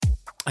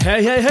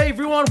Hey,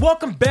 everyone.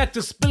 Welcome back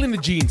to Spilling the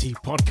G&T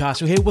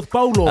podcast. We're here with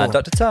Bolo. And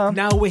Dr. Tom.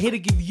 Now, we're here to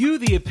give you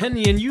the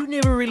opinion you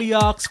never really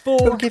asked for.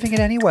 We're giving it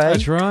anyway.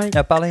 That's right.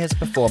 Now, Ballet is a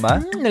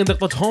performer. And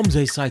Dr. Tom's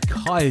a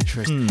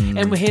psychiatrist.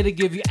 And we're here to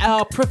give you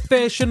our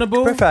professional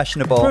review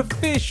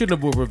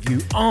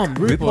on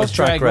RuPaul's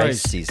Drag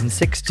Race. Season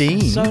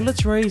 16. So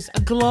let's raise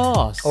a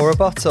glass. Or a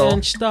bottle.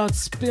 And start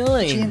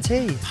spilling.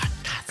 G&T.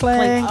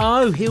 Playing.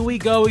 Oh, here we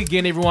go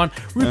again, everyone.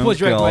 RuPaul's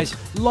Drag God.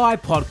 Race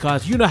live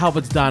podcast. You know how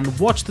it's done.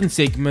 Watched in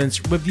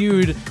segments,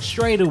 reviewed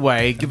straight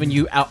away, giving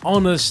you our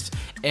honest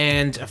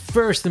and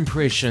first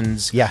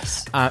impressions.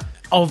 Yes.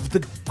 Of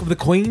the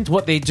queens,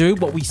 what they do,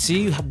 what we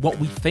see, what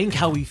we think,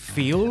 how we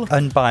feel.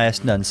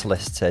 Unbiased and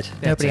unsolicited.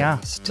 Nobody it.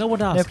 asked. No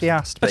one asked. Nobody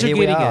asked. But But you're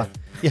here we getting are. it.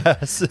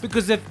 Yes.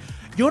 Because if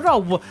you're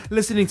not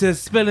listening to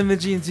Spilling the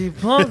G&T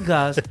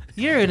podcast,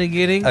 you're only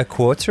getting A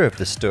quarter of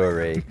the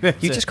story.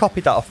 That's You it. just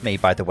copied that off me,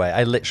 by the way.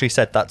 I literally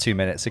said that 2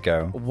 minutes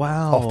ago.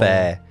 Wow. Off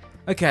air.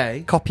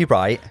 Okay.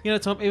 Copyright. You know,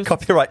 Tom, it was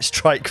Copyright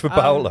strike for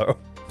Paolo.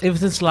 ever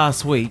since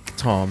last week,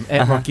 Tom,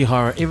 at Rocky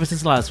Horror, ever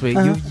since last week,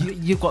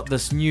 you've got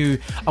this new,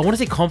 I want to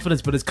say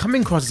confidence, but it's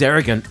coming across as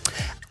arrogant.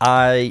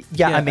 I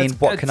mean,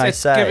 what can I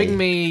say? It's giving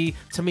me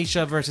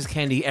Tamisha versus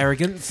Candy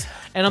arrogance,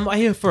 and I'm not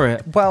here for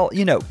it. Well,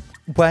 you know,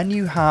 when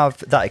you have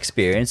that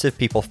experience of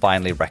people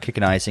finally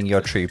recognizing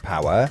your true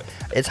power,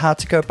 it's hard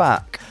to go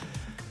back.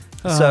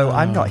 So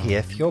I'm not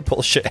here for your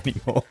bullshit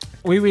anymore.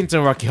 We went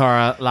to Rocky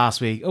Horror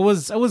last week. It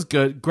was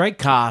good. Great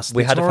cast.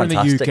 We had a Tour in the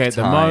fantastic UK at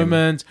the time.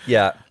 moment.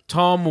 Yeah.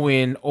 Tom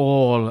went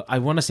all, I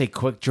want to say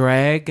quick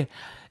drag,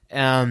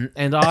 and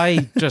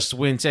I just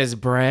went as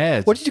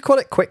Brad. What did you call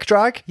it? Quick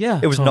drag? Yeah,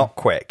 It was Tom. not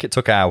quick. It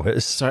took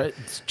hours. So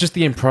it's just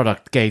the end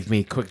product gave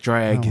me quick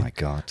drag. Oh my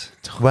God.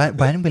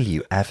 When will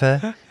you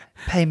ever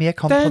pay me a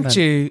compliment? Don't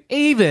you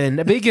even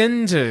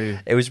begin to?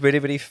 It was really,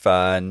 really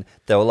fun.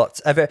 There were lots.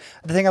 The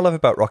thing I love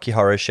about Rocky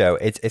Horror Show,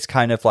 it's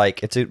kind of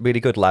like, it's a really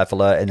good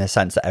leveler in the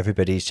sense that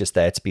everybody's just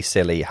there to be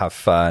silly, have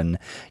fun,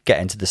 get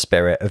into the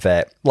spirit of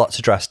it. Lots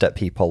of dressed up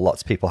people,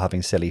 lots of people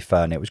having silly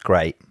fun. It was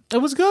great. It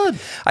was good.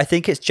 I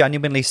think it's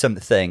genuinely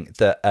something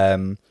that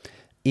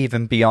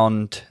even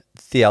beyond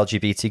the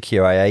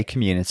LGBTQIA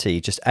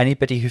community, just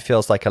anybody who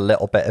feels like a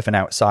little bit of an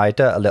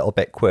outsider, a little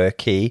bit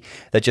quirky,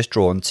 they're just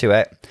drawn to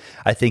it.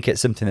 I think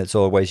it's something that's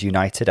always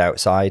united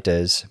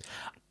outsiders.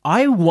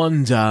 I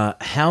wonder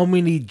how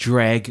many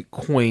drag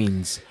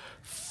queens'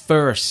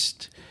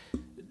 first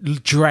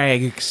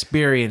drag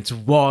experience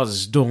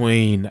was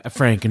doing a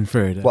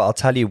Frankenfurter. Well, I'll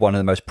tell you one of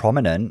the most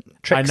prominent,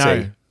 Trixie. I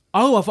know.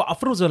 Oh, I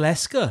thought it was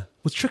Alaska.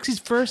 Was Trixie's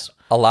first?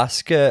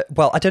 Alaska,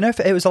 well, I don't know if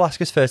it was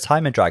Alaska's first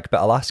time in drag,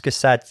 but Alaska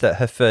said that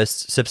her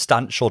first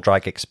substantial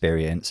drag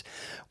experience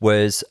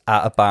was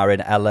at a bar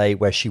in LA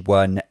where she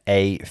won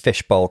a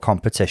fishbowl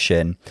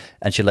competition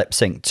and she lip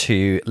synced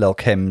to Lil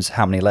Kim's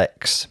How Many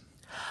Licks,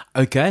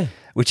 Okay.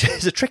 which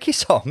is a tricky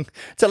song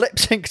to lip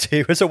sync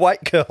to as a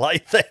white girl, I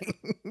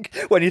think,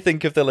 when you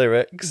think of the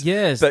lyrics.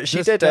 Yes. But she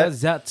this did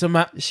goes it. out to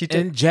my She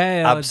did. in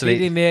jail. Absolutely.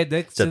 Getting their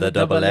dicks To the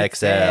double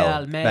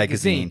XL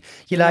magazine.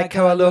 You like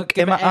how I look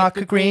in my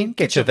aqua green?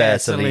 Get your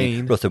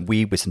Vaseline. Roll some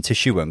weed with some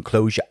tissue and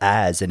close your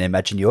eyes and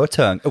imagine your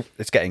tongue. Oh,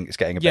 it's getting a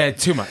bit. Yeah,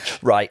 too much.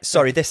 Right.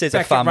 Sorry, this is a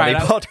Back it family right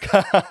up.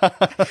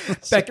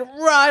 podcast. Back it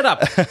right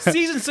up.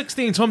 Season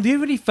 16, Tom, do you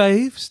have any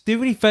faves? Do you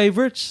have any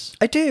favorites?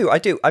 I do.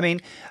 I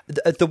mean,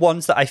 the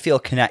ones that I feel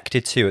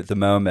connected to at the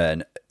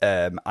moment,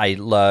 I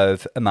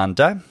love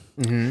Amanda.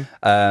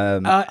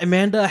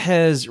 Amanda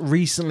has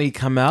recently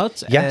come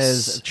out Yes.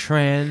 as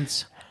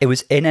trans. It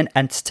was in an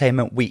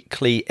Entertainment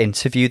Weekly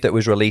interview that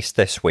was released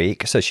this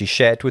week. So she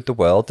shared with the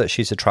world that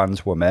she's a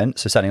trans woman.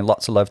 So sending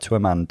lots of love to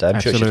Amanda. I'm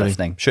sure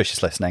Absolutely.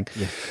 she's listening.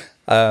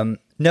 Yeah.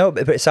 No,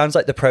 but it sounds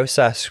like the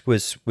process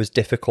was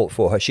difficult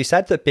for her. She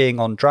said that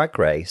being on Drag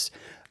Race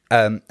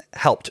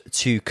helped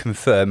to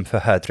confirm for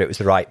her that it was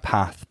the right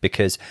path,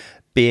 because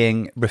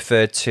being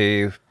referred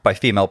to by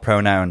female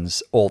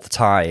pronouns all the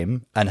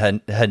time and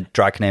her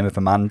drag name of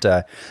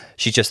Amanda,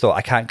 she just thought,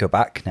 I can't go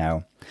back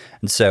now.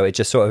 And so it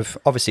just sort of,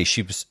 obviously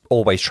she was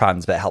always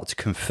trans, but it helped to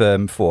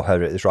confirm for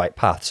her it was the right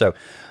path. So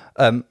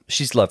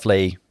she's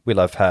lovely. We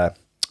love her.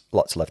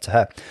 Lots of love to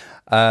her.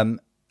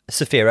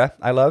 Saphira,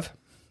 I love.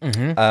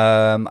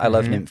 I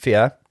love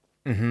Nymphia.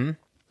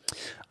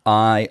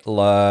 I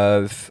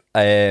love...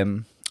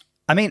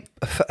 I mean,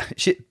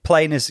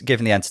 Plain is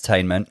giving the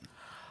entertainment.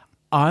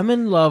 I'm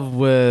in love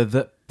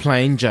with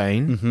Plain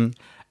Jane,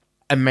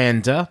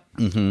 Amanda,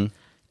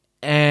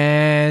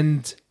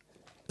 and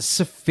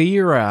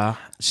Saphira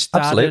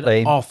started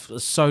Absolutely. off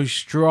so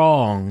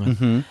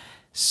strong.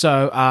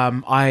 So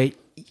I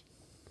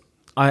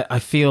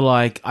feel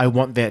like I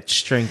want that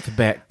strength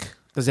back.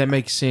 Does that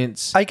make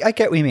sense? I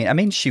get what you mean. I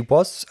mean, she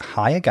was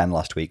high again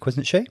last week,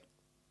 wasn't she?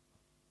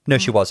 No,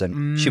 she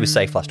wasn't. She was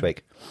safe last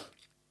week.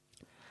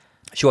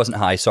 She wasn't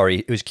high, sorry.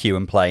 It was Q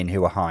and Plain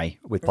who were high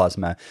with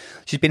Plasma.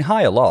 She's been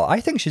high a lot. I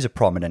think she's a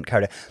prominent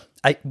character.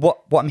 What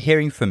I'm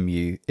hearing from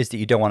you is that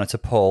you don't want her to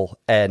pull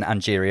an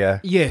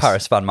Angeria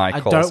Paris Van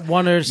Michaels. I don't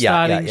want her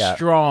starting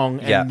strong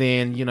and Yeah.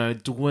 then,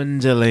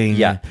 dwindling.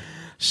 Yeah.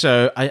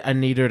 So I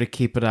need her to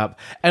keep it up.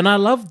 And I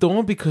love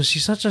Dawn because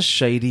she's such a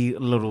shady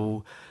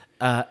little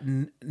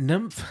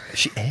nymph.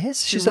 She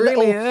is. She's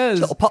really a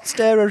little pot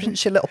stirrer, isn't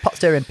she? A little pot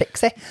stirring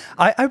pixie.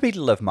 I really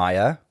love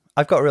Maya.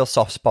 I've got a real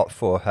soft spot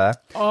for her.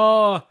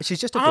 Oh, she's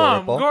just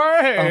adorable.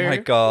 I'm great.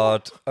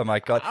 Oh my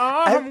god.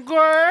 I'm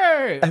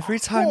great. Every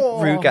time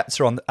Rue gets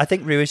her on, I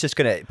think Rue is just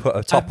going to put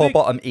a top or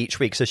bottom each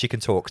week so she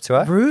can talk to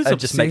her. Rue's and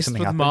just make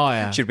something with happen.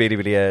 Maya. She really,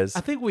 really is. I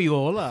think we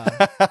all are.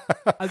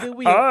 I'm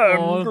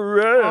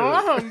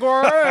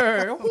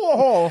great.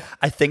 Whoa.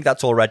 I think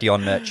that's already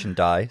on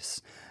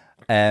merchandise.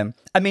 I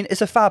mean,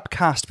 it's a fab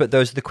cast, but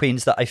those are the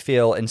queens that I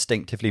feel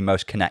instinctively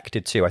most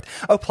connected to.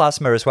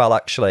 Plasma as well,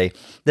 actually.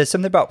 There's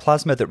something about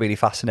Plasma that really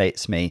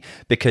fascinates me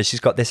because she's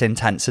got this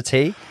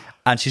intensity.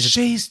 And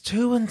she's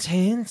too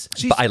intense.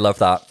 But I love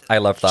that.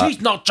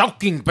 She's not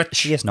joking, but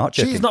she is not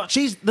joking.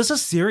 This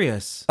is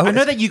serious. Oh, I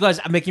know that you guys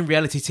are making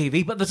reality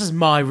TV, but this is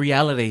my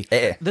reality.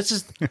 This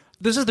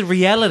is the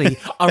reality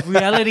of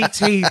reality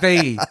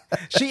TV.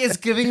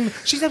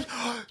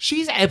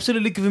 She's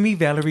absolutely giving me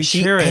Valerie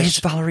Cherish. She is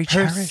Valerie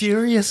Cherish. Her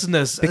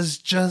seriousness is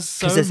just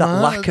so much. Because there's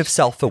that lack of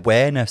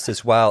self-awareness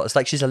as well. It's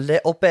like she's a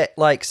little bit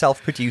like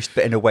self-produced,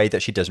 but in a way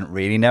that she doesn't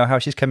really know how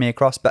she's coming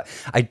across. But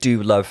I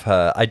do love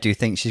her. I do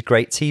think she's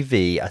great TV.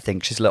 I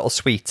think she's a little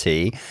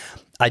sweetie.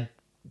 I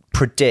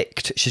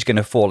predict she's going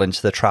to fall into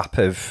the trap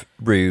of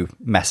Rue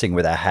messing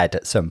with her head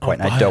at some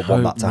point. I don't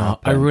want that to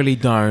happen. I really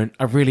don't.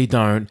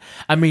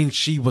 I mean,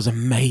 she was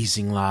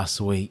amazing last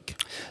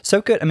week.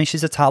 So good. I mean,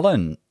 she's a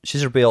talent.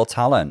 She's a real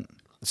talent.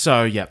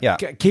 So, yeah.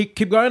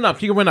 Keep going up.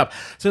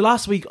 So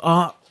last week,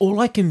 all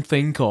I can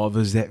think of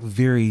is that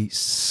very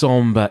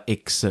somber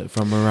exit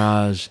from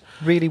Mirage.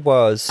 Really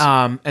was.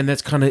 And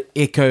that's kind of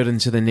echoed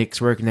into the next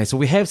working day. So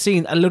we have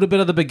seen a little bit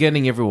of the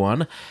beginning,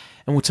 everyone,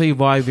 and we'll tell you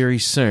why very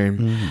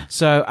soon.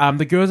 So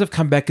the girls have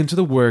come back into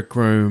the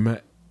workroom.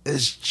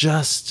 It's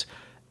just,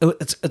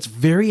 it's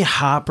very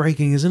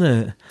heartbreaking, isn't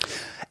it?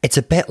 It's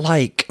a bit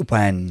like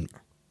when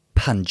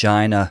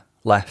Pangina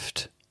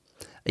left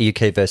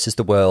UK versus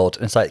the world,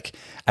 and it's like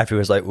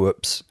everyone's like,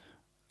 whoops.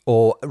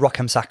 Or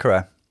Rock'em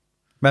Sakura.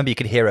 Remember, you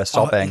could hear her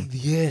sobbing.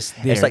 Yes,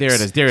 there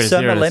it is.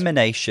 Some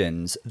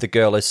eliminations, the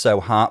girl is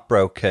so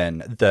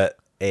heartbroken that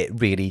it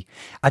really,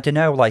 I don't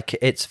know, like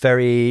it's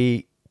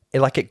very,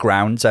 like it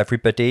grounds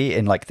everybody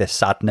in like this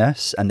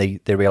sadness, and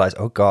they realize,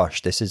 oh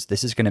gosh, this is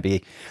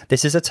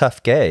a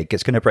tough gig.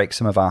 It's going to break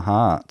some of our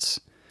hearts.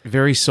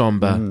 Very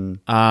somber.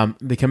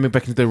 They're coming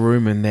back into the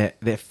room, and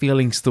that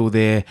feeling's still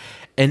there.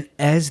 And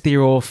as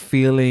they're all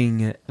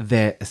feeling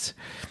that,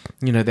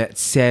 that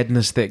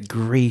sadness, that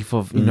grief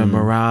of,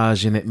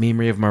 Mirage, and that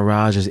memory of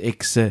Mirage's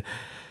exit,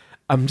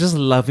 I'm just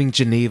loving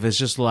Geneva's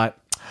just like,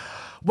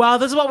 wow,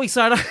 this is what we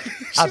signed up.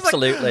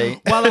 Absolutely.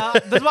 Like, well,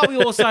 this is what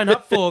we all signed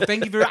up for.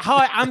 Thank you very much.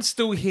 Hi, I'm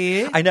still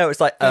here. I know,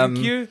 it's like, thank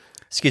you.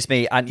 Excuse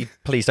me, and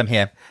please, I'm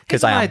here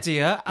because I am.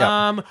 Idea.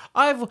 Yep.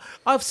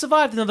 I've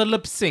survived another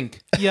lip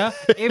sync. Yeah,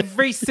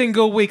 every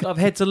single week I've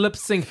had to lip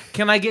sync.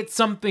 Can I get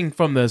something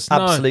from this?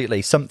 No.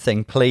 Absolutely,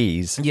 something,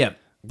 please. Yeah.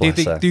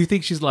 Do you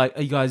think she's like,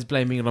 are you guys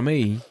blaming it on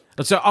me?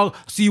 So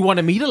you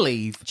wanted me to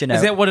leave?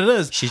 Is that what it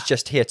is? She's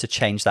just here to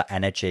change that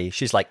energy.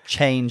 She's like,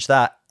 change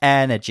that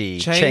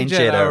energy, change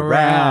it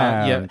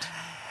around. Yeah.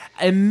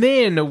 And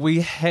then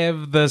we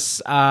have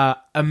this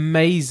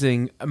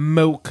amazing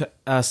milk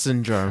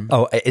syndrome.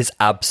 Oh, it is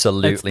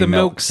absolutely it's the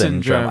milk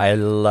syndrome. I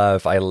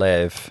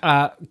live.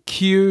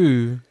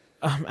 Q.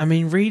 I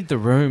mean, read the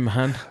room,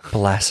 hun.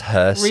 Bless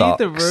her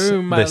socks. Read the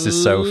room. This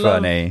is so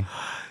funny.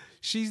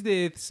 She's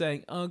there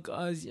saying, "Oh,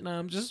 guys,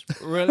 I'm just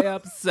really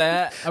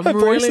upset. Her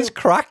voice is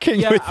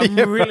cracking with the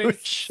emotion. Really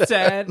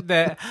sad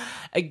that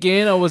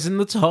again I was in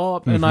the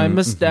top and I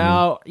missed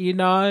out.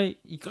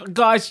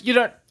 Guys,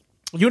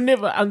 you'll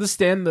never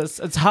understand this.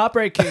 It's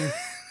heartbreaking.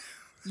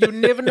 You'll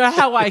never know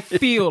how I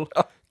feel.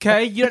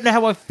 Okay, you don't know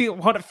how I feel.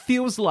 What it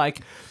feels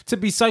like to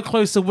be so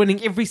close to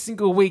winning every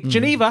single week.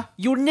 Geneva,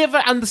 you'll never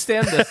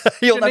understand this.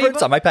 You'll never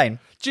understand my pain.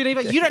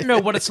 Geneva, you don't know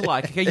what it's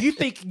like. Okay, you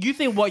think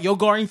what you're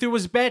going through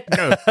is bad?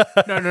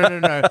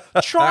 No.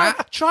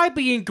 Try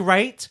being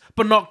great,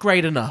 but not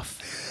great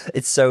enough.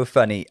 It's so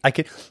funny.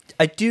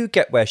 I do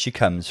get where she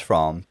comes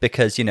from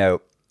because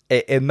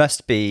it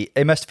must be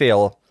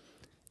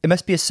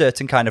a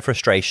certain kind of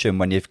frustration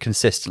when you've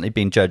consistently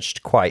been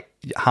judged quite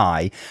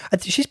high.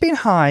 She's been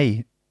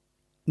high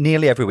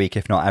nearly every week,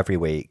 if not every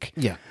week.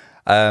 Yeah.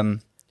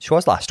 She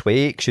was last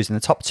week. She was in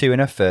the top 2 in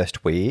her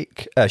first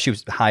week. She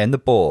was high in the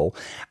ball.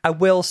 I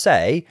will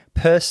say,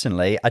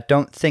 personally, I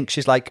don't think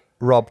she's like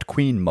robbed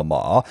Queen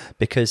Mama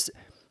because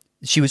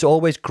she was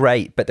always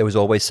great, but there was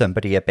always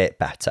somebody a bit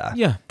better.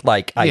 Yeah.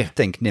 I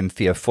think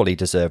Nymphia fully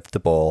deserved the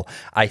ball.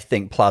 I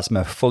think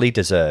Plasma fully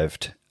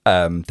deserved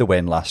the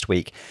win last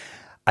week.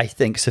 I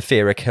think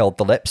Saphira killed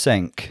the lip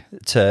sync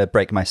to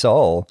Break My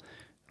Soul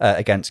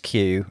against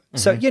Q.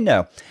 So,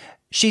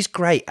 she's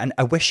great, and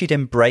I wish she'd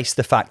embrace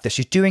the fact that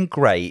she's doing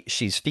great.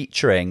 She's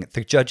featuring.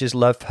 The judges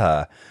love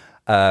her.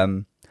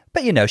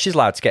 But, she's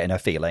allowed to get in her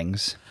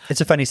feelings. It's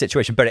a funny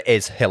situation, but it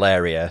is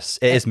hilarious.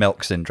 It is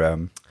milk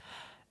syndrome.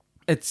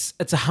 it's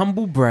a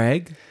humble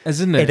brag,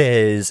 isn't it?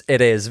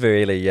 It is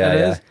really, yeah.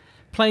 It is.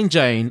 Plain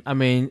Jane, I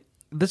mean,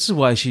 this is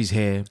why she's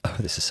here. Oh,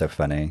 this is so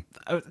funny.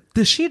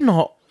 Does she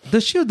or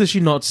does she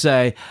not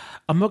say,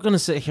 I'm not going to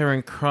sit here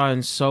and cry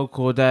and soak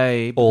all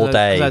day. All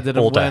day.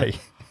 Win.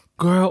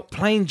 Girl,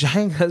 Plain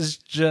Jane has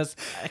just...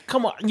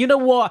 Come on, you know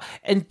what?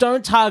 And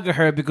don't target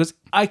her because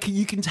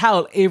you can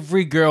tell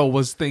every girl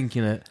was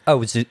thinking it. Oh,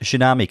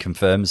 Tsunami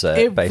confirms it,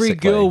 Every basically.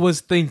 girl was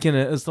thinking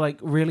it. It's like,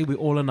 really, we're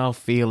all in our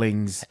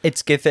feelings.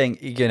 It's giving,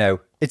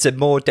 it's a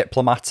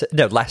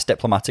less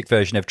diplomatic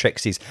version of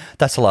Trixie's.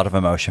 That's a lot of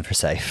emotion for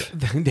safe.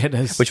 That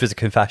is. Which was a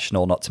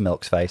confessional, not to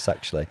Milk's face,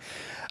 actually.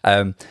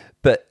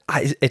 But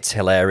it's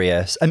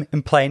hilarious. And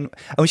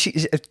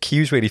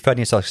Q's really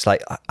funny. So she's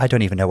like, I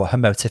don't even know what her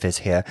motive is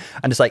here.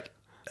 And it's like,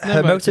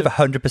 her motive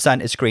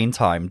 100% is screen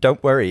time.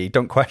 Don't worry.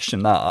 Don't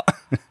question that.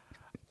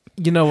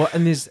 You know what?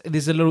 And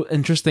there's a little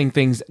interesting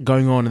things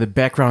going on in the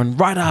background.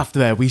 Right after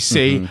that, we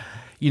see,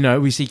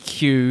 we see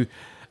Q.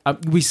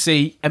 We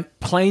see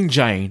Plain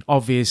Jane,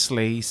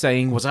 obviously,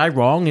 saying, was I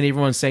wrong? And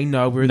everyone's saying,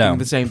 no, we're doing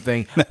the same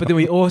thing. But then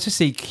we also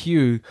see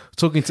Q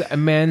talking to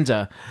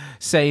Amanda,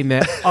 saying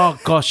that, oh,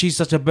 gosh, she's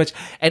such a bitch.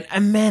 And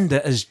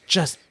Amanda is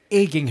just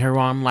egging her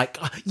on like,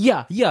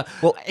 yeah.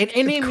 Well,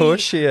 of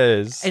course she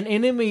is. An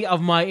enemy of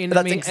my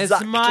enemy That's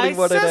exactly is my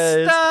what sister.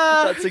 It is.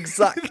 That's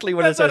exactly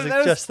what it is. I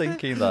was just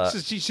thinking that.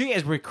 She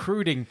is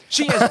recruiting.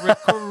 She is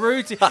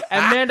recruiting.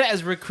 Amanda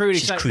is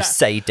recruiting. She's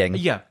crusading.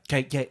 Yeah.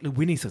 Okay, yeah,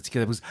 we need to stick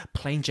together because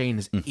Plain Jane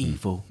is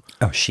evil.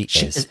 Oh, she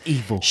is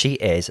evil. She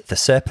is the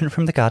serpent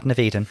from the Garden of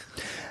Eden.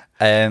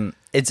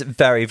 It's a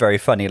very, very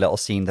funny little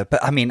scene there.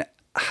 But I mean,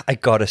 I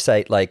gotta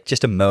say, like,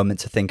 just a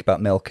moment to think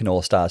about Milk and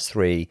All Stars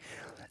 3.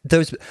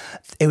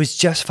 It was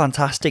just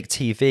fantastic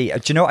TV.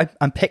 Do you know what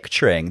I'm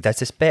picturing? There's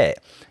this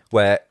bit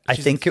where I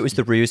think it was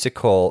the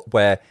Rusical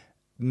where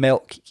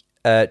Milk,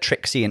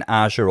 Trixie and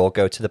Aja all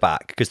go to the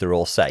back because they're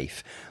all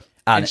safe.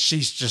 And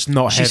she's just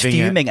not having it. She's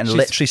fuming and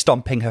literally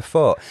stomping her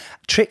foot.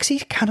 Trixie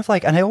kind of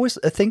like, and I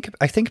think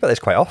about this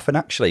quite often,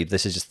 actually.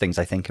 This is just things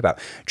I think about.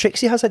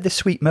 Trixie has like this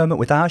sweet moment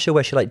with Aja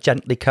where she like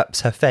gently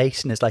cups her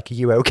face and is like, are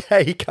you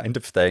okay? kind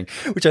of thing,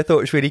 which I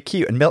thought was really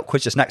cute. And Milk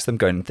was just next to them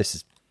going, this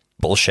is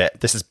bullshit.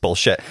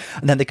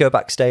 And then they go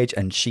backstage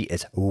and she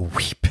is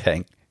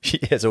weeping.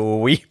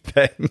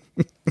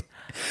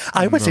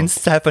 I was in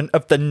 7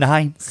 of the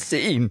 9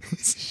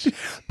 scenes.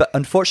 But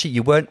unfortunately,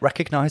 you weren't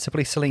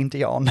recognisably Celine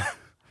Dion.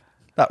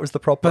 That was the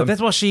problem. But that's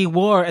what she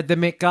wore at the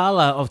Met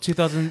Gala of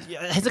 2000. It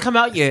hasn't come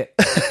out yet.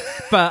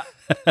 But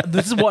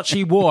this is what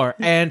she wore.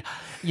 And,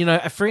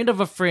 a friend of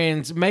a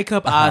friend's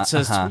makeup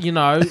artist,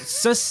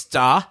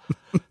 sister,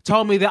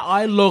 told me that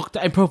I looked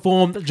and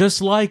performed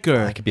just like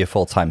her. I could be a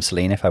full-time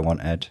Celine if I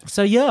wanted.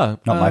 So, yeah.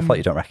 Not my fault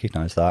you don't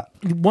recognise that.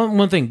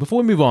 One thing,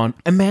 before we move on,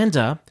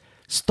 Amanda,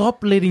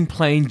 stop letting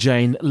Plain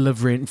Jane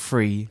live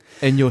rent-free.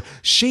 And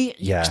she's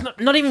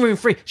not even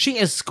rent-free. She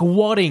is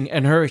squatting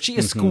in her. She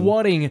is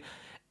squatting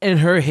in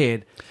her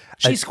head.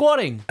 She's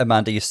squatting.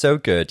 Amanda, you're so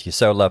good. You're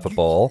so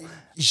lovable.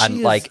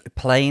 Like,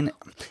 Plain...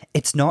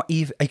 It's not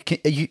even... I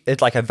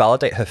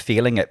validate her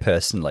feeling it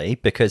personally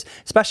because,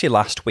 especially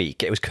last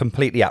week, it was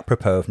completely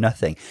apropos of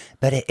nothing.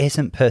 But it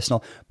isn't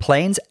personal.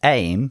 Plain's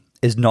aim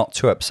is not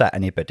to upset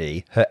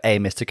anybody. Her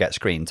aim is to get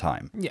screen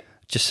time. Yeah.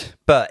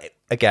 But,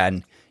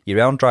 again,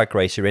 you're on Drag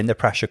Race, you're in the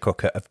pressure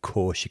cooker, of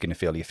course you're going to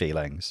feel your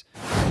feelings.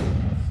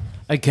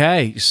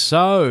 Okay,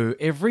 so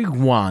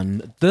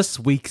everyone, this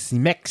week's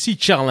Maxi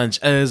Challenge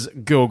is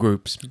girl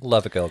groups.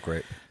 Love a girl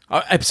group.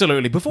 Oh,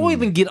 absolutely. Before we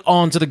even get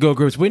on to the girl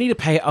groups, we need to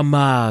pay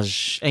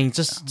homage and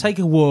just take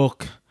a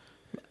walk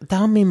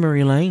down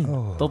memory lane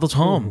all the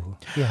time.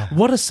 Yeah.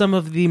 What are some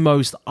of the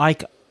most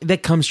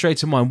that come straight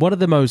to mind? What are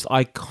the most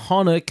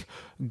iconic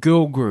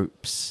girl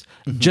groups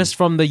just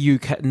from the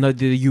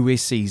the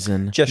US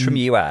season? Just from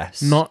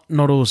US, not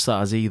All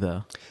Stars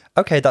either.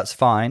 Okay, that's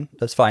fine.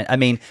 I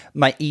mean,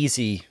 my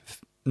easy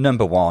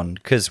number one,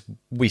 because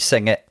we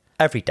sing it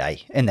every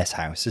day in this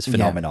house, is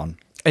Phenomenon.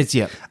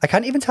 Yeah. I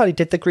can't even tell you,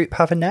 did the group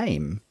have a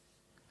name?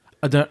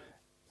 I don't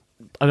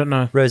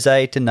know.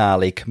 Rosé,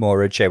 Denali,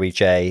 Kimura, Joey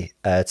J,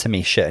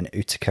 Tamisha, and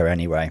Utica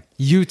anyway.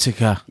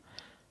 Utica.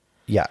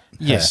 Yeah.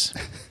 Yes.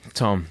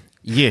 Tom.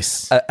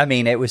 Yes. I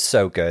mean, it was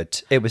so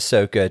good.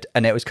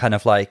 And it was kind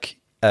of like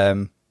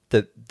the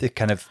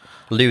kind of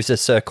loser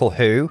circle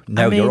who?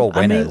 No, you're all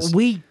winners. I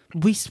mean,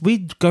 we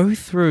go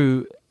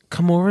through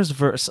Kimura's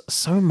verse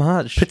so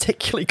much.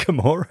 Particularly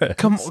Kimura.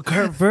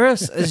 Her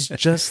verse is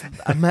just...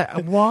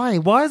 why?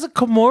 Why is it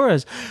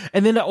Kimura's?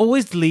 And then it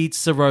always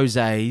leads to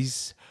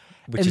Rosé's.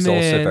 Which is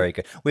also very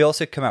good. We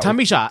also come out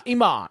Tamisha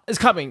Iman is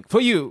coming for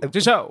you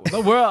to show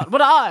the world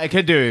what I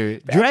can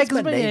do. Drag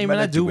is my name and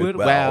I do it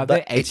well.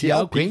 The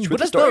ATL queen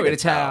with a story to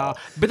tell.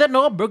 But they're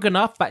not broken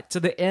off back to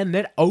the end.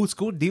 That old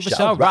school diva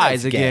shall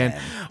rise again.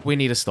 We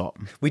need to stop.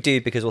 We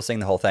do, because we'll sing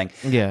the whole thing.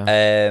 Yeah.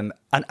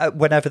 And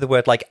whenever the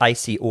word like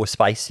icy or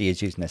spicy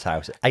is used in this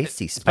house,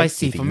 icy,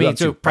 spicy for me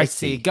too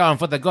pricey. Going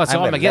for the gods, so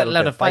I'm gonna get a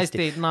little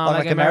feisty. Now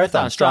like a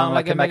marathon, strong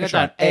like a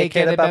megatron,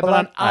 aka the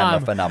Babylon.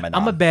 I'm a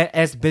phenomenon. I'm a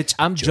badass bitch.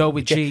 I'm Joey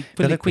with G,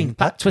 Philly Queen,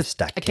 Pat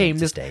Twist. I came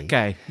this day.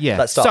 Okay, yeah.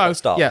 Let's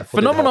start. Yeah,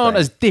 Phenomenon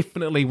is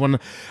definitely one.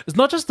 It's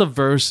not just the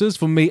verses.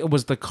 For me, it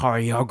was the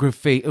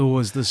choreography. It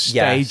was the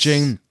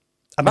staging. Yes.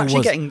 I'm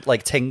actually getting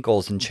like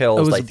tingles and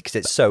chills because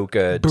it's so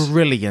good.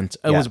 Brilliant.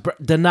 It was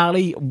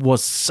Denali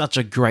was such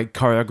a great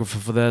choreographer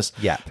for this.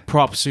 Yeah.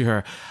 Props to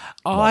her.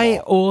 I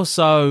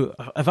also,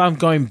 if I'm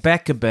going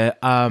back a bit,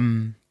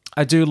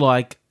 I do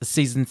like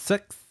season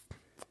 6.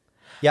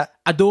 Yeah.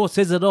 Adore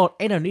says it all.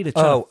 Ain't no need to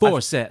try to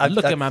force it.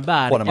 Look at my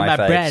body and my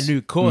brand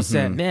new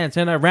corset. Man,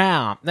 turn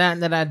around. Da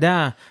da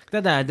da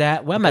da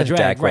da. Where my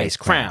drag race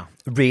crown?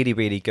 Really,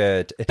 really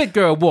good. Big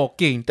girl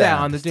walking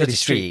down the dirty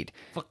street.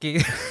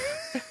 Fucking.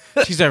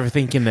 She's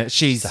overthinking it.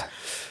 She's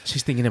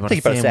thinking about a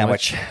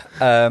sandwich.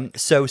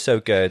 So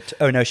good.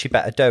 Oh no, she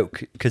better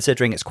doke,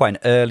 considering it's quite an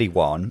early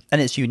one, and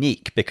it's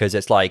unique because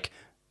it's like,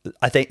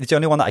 I think it's the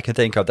only one that I can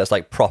think of that's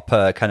like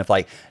proper kind of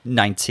like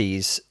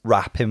 90s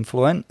rap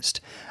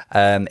influenced.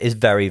 Is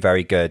very,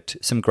 very good.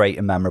 Some great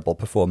and memorable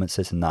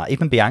performances in that.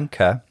 Even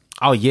Bianca.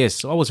 Oh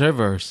yes, what was her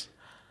verse?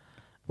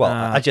 Well,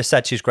 I just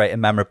said she's great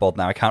and memorable.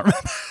 Now I can't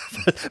remember,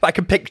 but I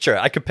can picture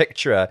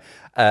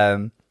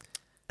her.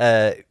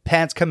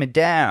 Pants coming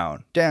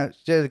down to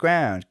the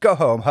ground. Go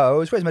home,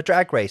 hoes. Where's my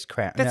drag race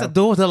crown? That's a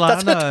daughter,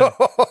 Lana.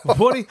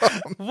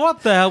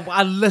 What the hell?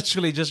 I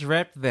literally just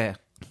rapped there.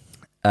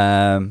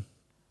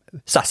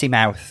 Sassy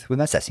mouth with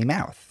my sassy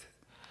mouth.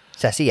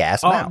 Sassy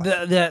ass mouth.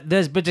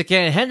 This bitch you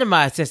can't handle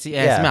my sassy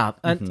ass mouth.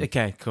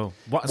 Okay, cool.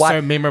 What's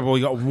so memorable?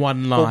 You got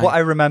one line. Well, what I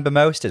remember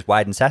most is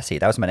Wide and Sassy.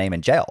 That was my name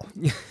in jail.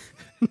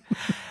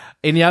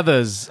 Any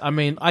others?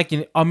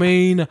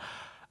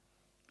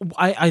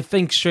 I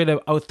think straight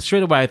away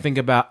I think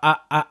about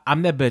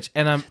I'm that bitch,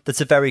 and That's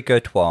a very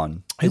good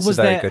one. It's a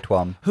very good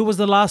one. Who was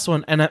the last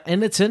one? And I'm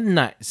in it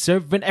tonight,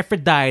 serving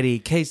Aphrodite.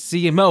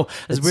 KCMO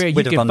is where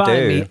you can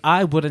find me.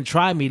 I wouldn't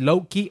try me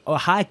low key or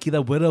high key.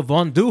 That would have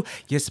on do.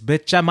 Yes,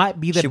 bitch, I might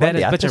be the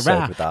baddest bitch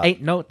around.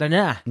 Ain't no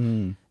nah.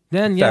 Then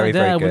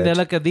when they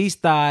look at these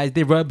thighs,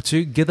 they rub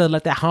together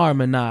like they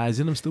harmonize,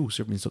 and I'm still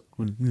serving.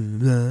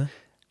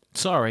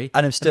 Sorry.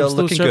 And I'm still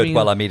looking good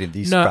while I'm eating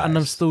these fries. And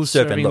I'm still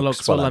serving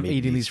looks while I'm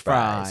eating these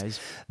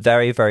fries.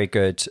 Very, very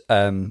good.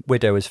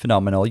 Widow is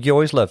phenomenal. You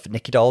always love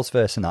Nikki Doll's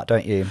verse in that,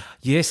 don't you?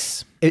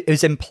 Yes. It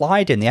was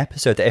implied in the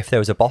episode that if there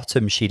was a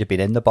bottom, she'd have been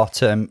in the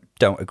bottom.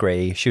 Don't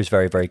agree. She was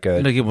very, very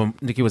good.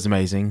 Nikki was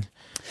amazing.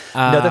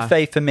 Another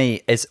fave for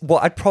me is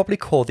what I'd probably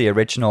call the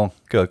original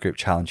girl group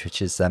challenge,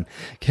 which is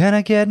Can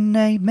I get an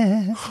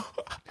amen?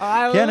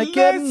 Can I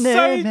get an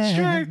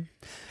amen?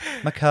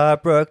 My car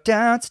broke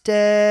down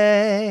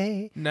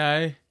today.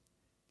 No.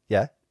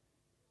 Yeah?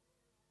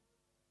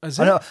 Is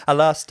it? I know. I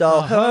lost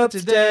all hope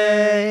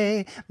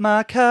today.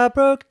 My car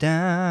broke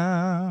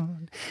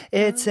down.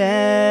 It's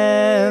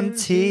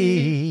empty.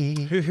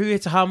 Who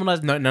had to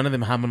harmonise? No, none of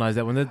them harmonised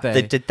that one, did they?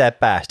 They did their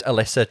best.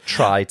 Alyssa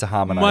tried to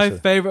harmonise. My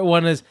favourite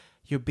one is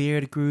Your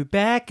beard grew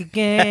back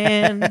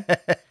again.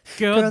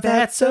 Girl,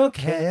 that's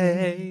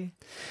okay.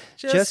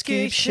 Just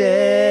keep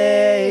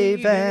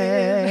shaving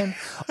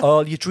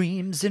all your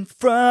dreams in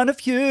front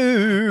of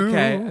you.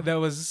 Okay, that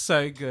was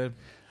so good.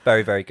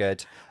 Very, very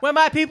good. Where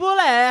my people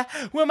at?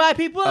 Where my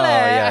people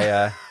at?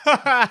 Yeah.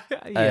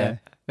 Yeah,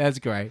 that's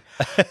great.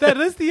 That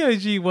is the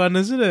OG one,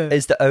 isn't it?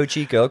 It's the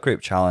OG girl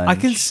group challenge. I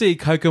can see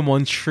Coco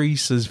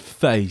Montrese's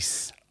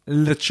face.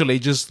 Literally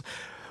just...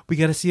 We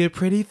gotta see a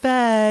pretty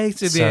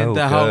face. And so then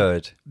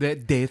good. The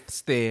death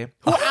stare.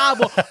 Who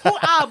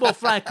eyeball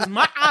flying? Because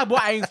my eyeball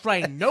ain't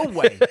flying no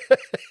way.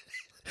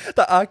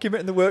 That argument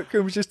in the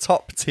workroom was just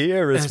top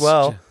tier as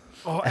well.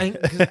 I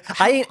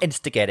ain't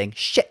instigating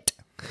shit.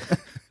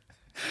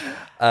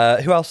 Who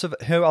else am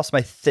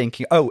I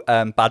thinking? Oh,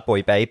 Bad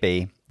Boy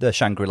Baby. The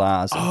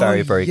Shangri-Las.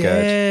 Very, very good.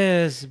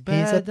 Yes.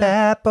 He's a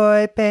bad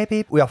boy,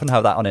 baby. We often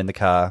have that on in the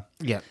car.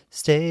 Yeah.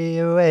 Stay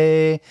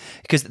away.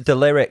 Because the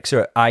lyrics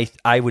are,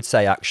 I would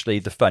say, actually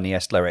the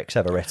funniest lyrics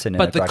ever written.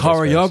 But the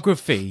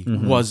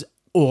choreography was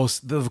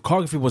awesome. The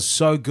choreography was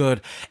so good.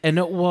 And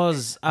it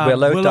was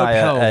Willow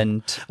Dyer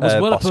and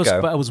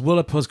Bosco. But it was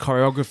Willow Pill's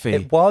choreography.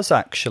 It was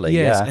actually,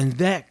 yes, and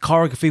that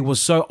choreography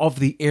was so of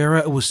the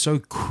era. It was so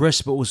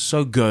crisp. It was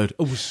so good.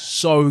 It was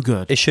so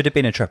good. It should have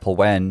been a triple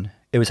win.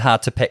 It was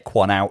hard to pick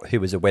one out who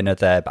was a winner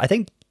there. But I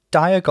think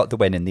Dyer got the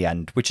win in the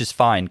end, which is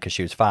fine because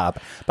she was fab.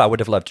 But I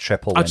would have loved a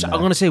triple win. I'm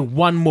going to say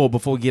one more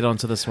before we get on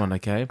to this one,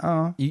 okay?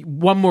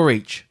 One more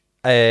each.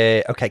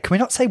 Okay, can we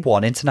not say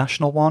one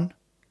international one?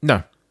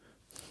 No.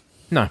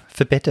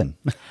 Forbidden.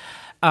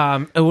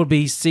 It would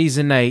be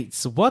season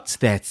 8's What's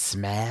That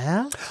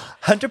Smell?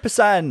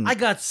 100%. I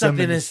got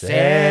something to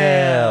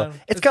sell.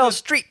 It's called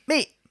Street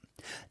Meat.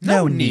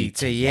 No need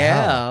to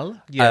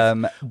yell.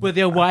 Yes. With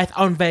your wife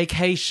on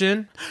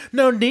vacation,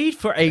 no need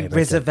for a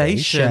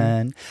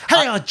reservation.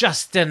 Hey, you're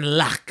just in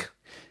luck.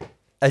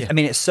 I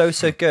mean, it's so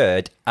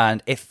good,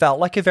 and it felt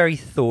like a very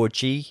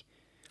Thorgy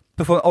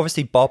performance.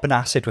 Obviously, Bob and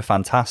Acid were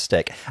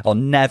fantastic. I'll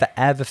never,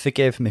 ever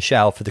forgive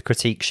Michelle for the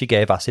critique she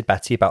gave Acid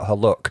Betty about her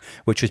look,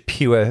 which was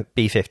pure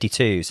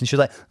B-52s. And she was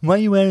like, why are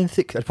you wearing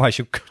why is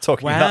she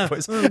talking in that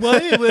voice?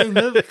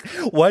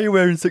 Why are you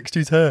wearing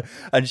 60s hair?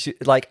 And she,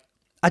 like,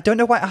 I don't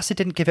know why Acid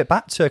didn't give it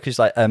back to her, because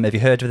like, have you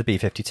heard of the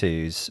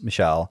B-52s,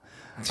 Michelle?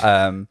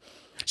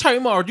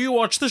 Tamar, do you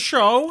watch the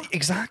show?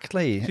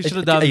 Exactly. She should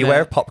have done Are you that.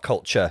 aware of pop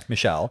culture,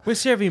 Michelle? We're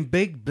serving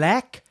big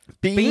black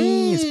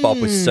Beans. Bob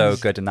was so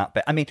good in that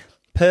bit. I mean,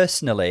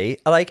 personally,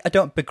 I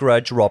don't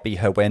begrudge Robbie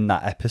her win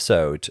that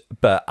episode,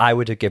 but I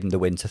would have given the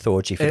win to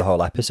Thorgy for the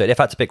whole episode if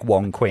I had to pick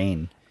one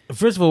queen.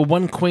 First of all,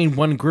 one queen,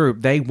 one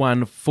group. They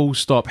won full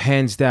stop,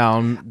 hands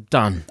down,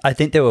 done. I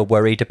think they were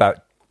worried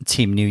about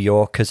Team New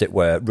York, as it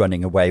were,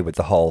 running away with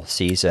the whole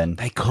season.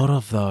 They could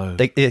have, though.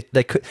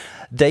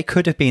 They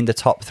could have been the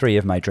top 3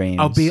 of my dreams.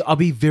 I'll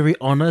be very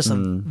honest.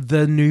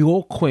 The New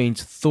York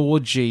Queens,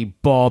 Thorgy,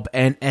 Bob,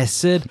 and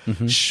Acid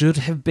should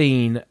have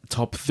been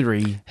top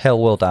 3.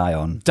 Hill will die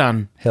on.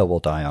 Done. Hill will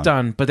die on.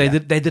 Done. But they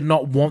did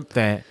not want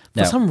that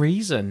for some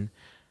reason.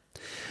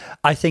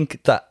 I think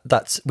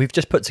we've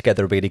just put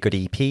together a really good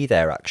EP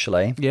there,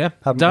 actually. Yeah,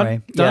 haven't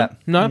done. we? Done. Yeah.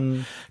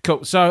 No,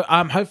 cool. So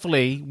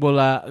hopefully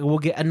we'll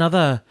get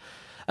another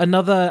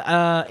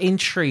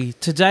entry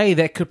today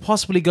that could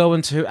possibly go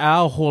into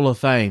our Hall of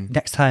Fame.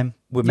 Next time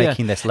we're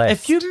making this list.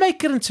 If you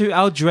make it into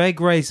our Drag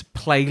Race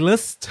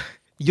playlist,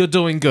 you're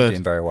doing good.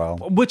 Doing very well.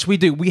 Which we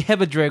do. We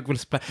have a Drag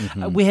Race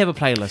we have a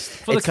playlist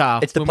for the car.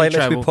 It's the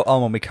playlist we put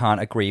on when we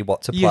can't agree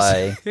what to play.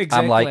 Yes,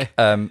 exactly.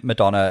 I'm like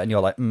Madonna, and you're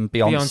like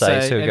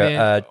Beyonce. So we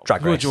go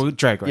Drag Race.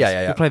 Drag Race.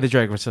 Yeah. We play the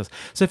Drag Race.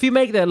 So if you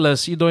make that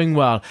list, you're doing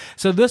well.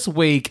 So this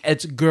week,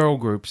 it's girl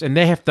groups, and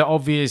they have to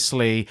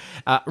obviously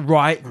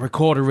write and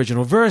record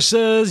original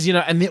verses,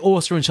 and they're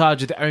also in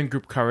charge of their own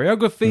group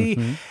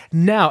choreography.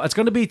 Now, it's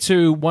going to be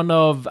to one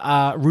of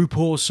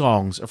RuPaul's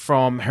songs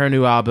from her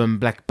new album,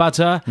 Black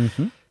Butter.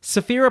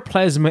 Saphira,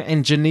 Plasma,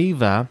 and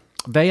Geneva,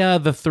 they are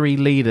the 3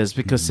 leaders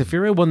because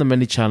Saphira won the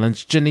mini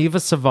challenge, Geneva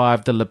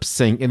survived the lip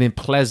sync, and then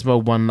Plasma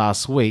won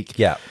last week.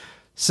 Yeah.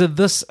 So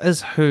this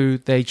is who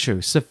they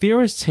choose.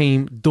 Saphira's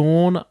team,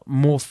 Dawn,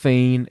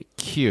 Morphine,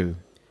 Q.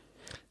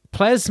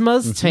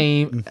 Plasma's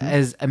team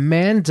is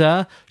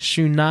Amanda,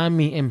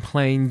 Tsunami, and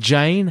Plain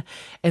Jane.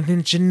 And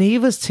then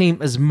Geneva's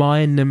team is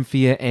Maya,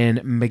 Nymphia, and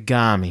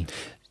Megami.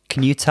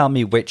 Can you tell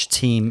me which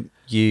team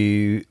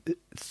you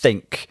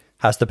think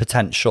has the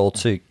potential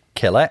to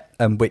kill it,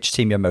 and which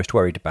team you're most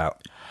worried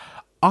about?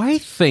 I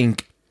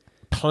think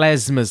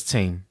Plasma's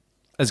team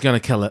is going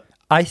to kill it.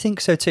 I think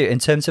so too. In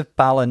terms of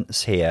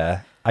balance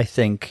here, I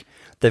think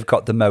they've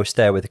got the most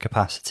there with the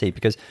capacity,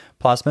 because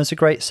Plasma's a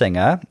great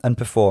singer and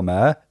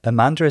performer.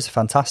 Amanda is a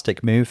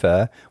fantastic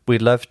mover. We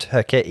loved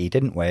her kitty,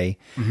 didn't we?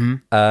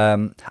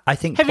 I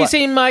think. Have you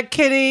seen my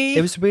kitty?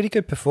 It was a really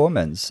good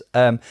performance.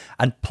 And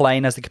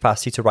Plain has the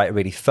capacity to write a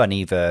really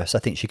funny verse. I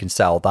think she can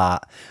sell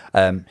that.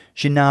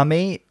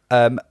 Tsunami,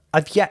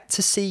 I've yet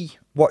to see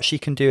what she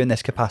can do in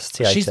this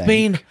capacity. She's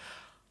been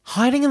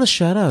hiding in the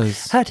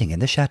shadows. Hiding in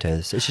the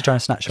shadows. Is she trying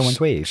to snatch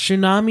someone's weave?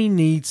 Tsunami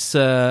needs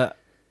to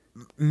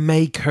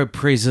make her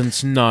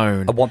presence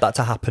known. I want that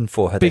to happen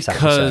for her this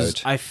episode.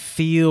 Because I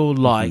feel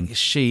like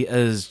she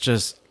is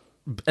just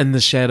in the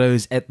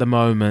shadows at the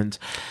moment.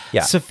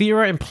 Yeah.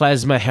 Saphira and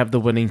Plasma have the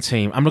winning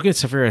team. I'm looking at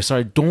Saphira.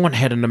 Sorry, Dawn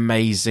had an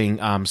amazing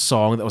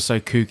song that was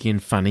so kooky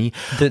and funny.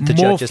 The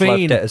judges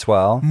loved it as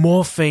well.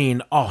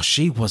 Morphine,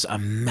 she was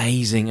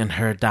amazing in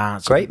her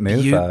dance. Great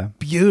mover.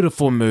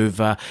 Beautiful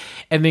mover.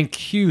 And then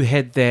Q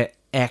had that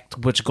act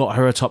which got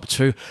her a top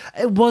 2.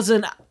 It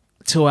wasn't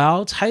to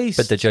our taste.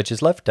 But the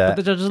judges loved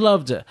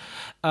it.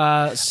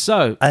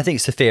 So I think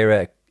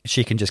Saphira,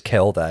 she can just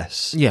kill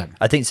this. Yeah.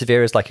 I think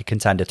Saphira's like a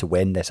contender to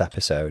win this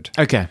episode.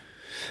 Okay.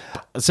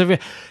 So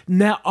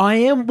now I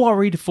am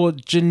worried for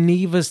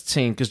Geneva's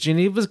team, because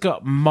Geneva's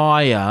got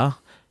Maya,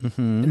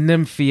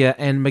 Nymphia,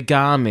 and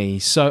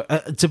Megami. So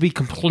to be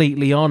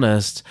completely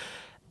honest,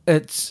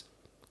 it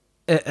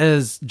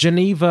is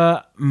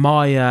Geneva,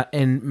 Maya,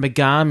 and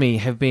Megami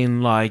have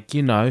been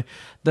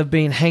they've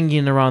been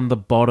hanging around the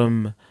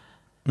bottom,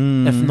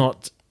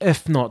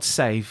 if not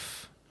safe.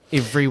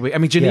 Every week. I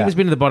mean, Geneva's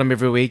been in the bottom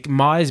every week.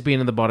 Maya's been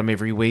in the bottom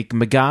every week.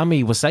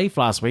 Megami was safe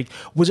last week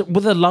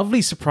with a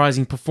lovely,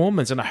 surprising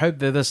performance, and I hope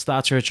that this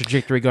starts her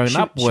trajectory going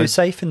upwards. She was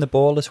safe in the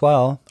ball as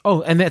well.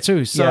 Oh, and that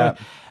too. So,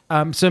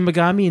 so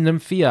Megami and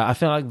Nymphia, I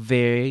feel like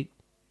Nymphia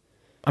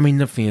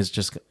is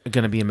just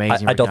going to be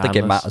amazing. I don't think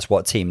it matters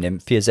what team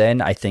Nymphia's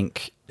in. I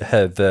think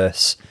her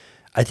verse,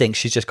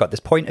 she's just got this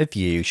point of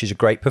view. She's a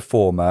great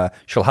performer.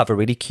 She'll have a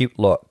really cute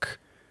look.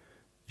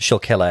 She'll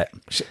kill it.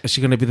 Is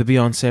she going to be the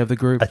Beyonce of the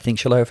group? I think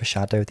she'll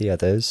overshadow the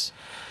others.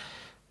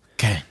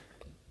 Okay.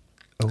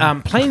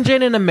 Plain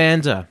Jane and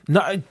Amanda.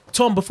 No,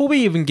 Tom, before we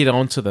even get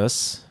on to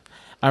this,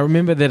 I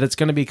remember that it's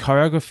going to be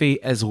choreography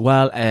as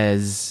well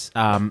as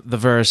the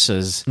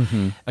verses.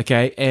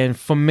 Okay, and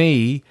for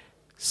me,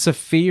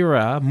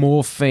 Saphira,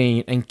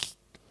 Morphine, and...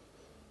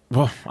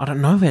 Well, I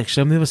don't know,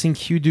 actually. I've never seen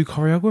Q do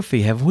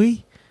choreography, have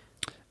we?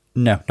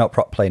 No, not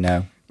prop play,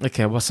 no.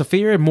 Okay, well,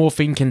 Saphira and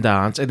Morphine can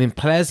dance, and then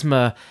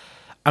Plasma...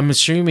 I'm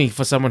assuming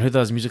for someone who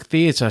does music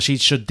theatre, she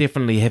should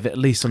definitely have at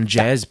least some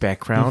jazz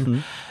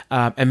background.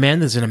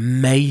 Amanda's an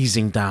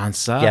amazing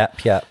dancer. Yep.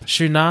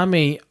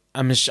 Tsunami,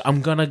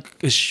 I'm gonna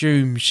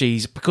assume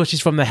because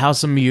she's from the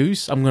House of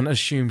Muse. I'm gonna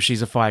assume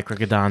she's a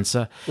firecracker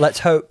dancer. Let's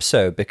hope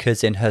so,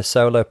 because in her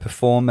solo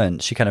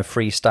performance, she kind of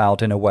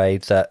freestyled in a way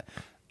that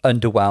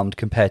underwhelmed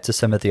compared to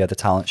some of the other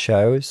talent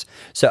shows.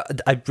 So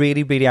I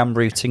really, really am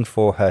rooting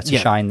for her to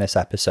shine this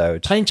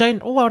episode. Plain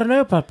Jane. Oh, I don't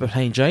know about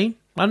Plain Jane.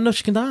 I don't know if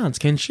she can dance.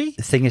 Can she?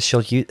 The thing is,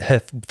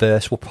 her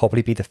verse will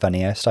probably be the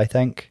funniest, I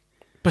think.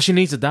 But she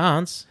needs to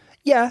dance.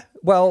 Yeah.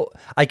 Well,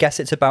 I guess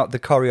it's about the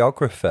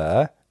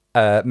choreographer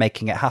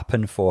making it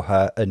happen for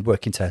her and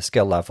working to her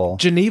skill level.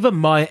 Geneva,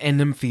 Maya, and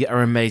Nymphy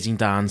are amazing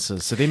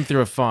dancers, so them three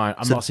are fine.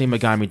 I'm not seeing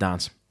Megami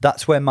dance.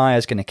 That's where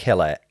Maya's going to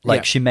kill it.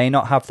 Like, she may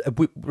not have...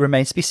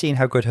 remains to be seen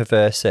how good her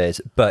verse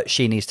is, but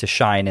she needs to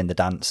shine in the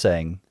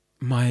dancing.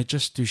 Maya,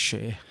 just do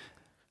share.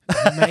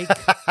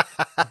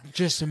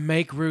 Just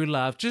make Rue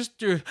laugh. Just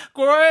do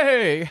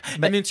great,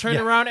 and then turn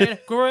around and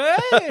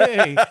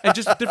great, and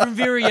just different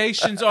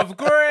variations of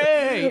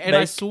great. And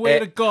I swear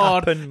to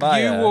God,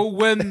 you will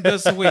win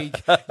this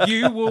week.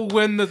 You will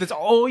win this. That's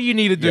all you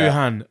need to do,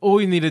 hun.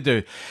 All you need to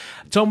do.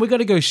 Tom, we're going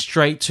to go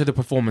straight to the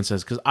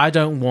performances because I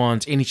don't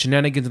want any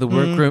shenanigans in the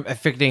workroom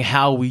affecting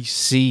how we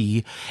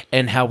see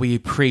and how we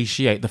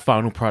appreciate the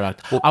final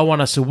product. Well, I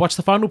want us to watch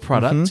the final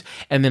product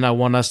and then I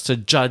want us to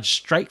judge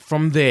straight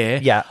from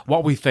there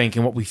what we think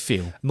and what we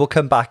feel. We'll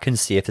come back and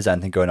see if there's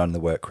anything going on in the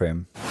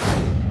workroom.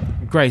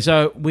 Great.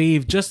 So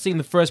we've just seen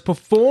the first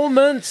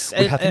performance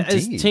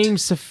as Team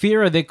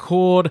Saphira. They're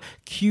called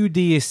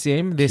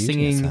QDSM. They're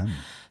singing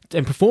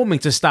and performing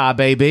to Star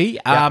Baby.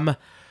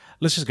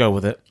 Let's just go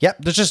with it.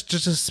 Yep. Let's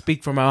just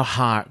speak from our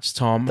hearts,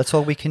 Tom. That's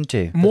all we can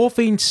do.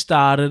 Morphine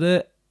started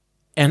it,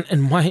 and in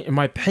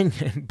my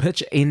opinion,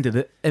 bitch ended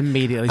it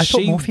immediately. I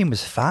thought Morphine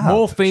was fab.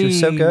 Morphine, she was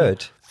so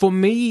good. For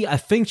me, I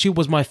think she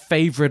was my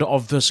favorite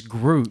of this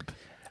group.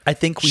 I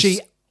think she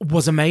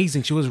was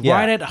amazing. She was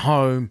right at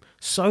home,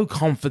 so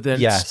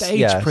confident,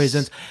 stage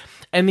presence.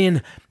 And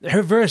then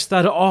her verse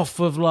started off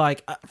with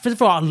like, first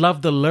of all, I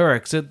love the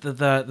lyrics,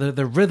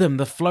 the rhythm,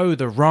 the flow,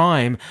 the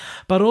rhyme,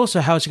 but also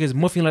how she goes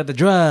muffing like the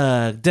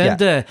drug,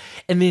 and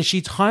then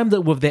she timed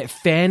it with that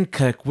fan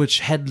kick, which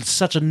had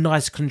such a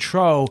nice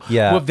control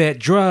with that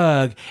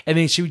drug, and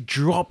then she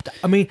dropped.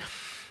 I mean,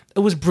 it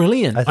was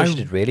brilliant. I thought she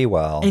did really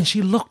well. And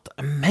she looked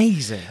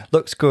amazing.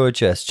 Looks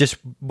gorgeous.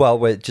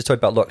 We're just talking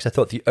about looks, I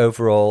thought the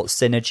overall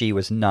synergy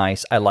was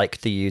nice. I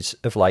liked the use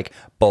of like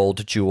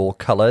bold dual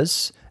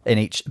colours in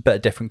each, but a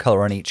different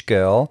color on each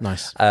girl.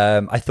 Nice.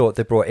 I thought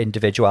they brought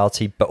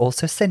individuality, but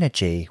also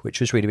synergy, which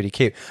was really, really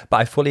cute.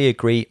 But I fully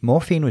agree.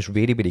 Morphine was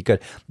really, really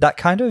good. That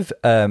kind of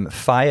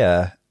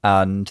fire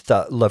and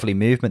that lovely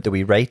movement that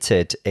we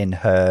rated in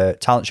her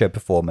talent show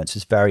performance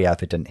is very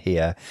evident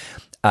here.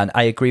 And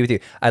I agree with you.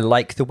 I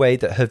like the way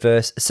that her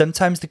verse,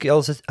 sometimes the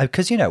girls,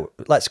 because,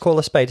 let's call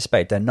a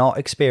spade. They're not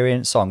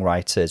experienced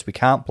songwriters. We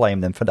can't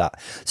blame them for that.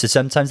 So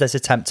sometimes there's a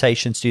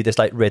temptation to do this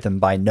like rhythm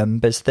by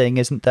numbers thing,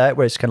 isn't there?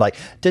 Where it's kind of like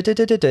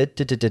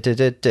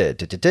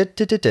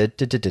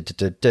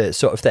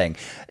sort of thing.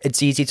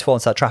 It's easy to fall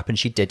into that trap, and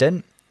she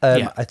didn't.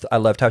 I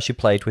loved how she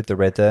played with the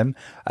rhythm.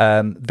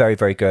 Very,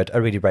 very good. I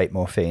really rate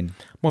Morphine.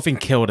 Morphine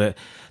killed it.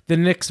 The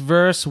next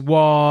verse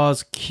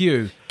was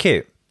Q.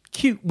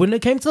 When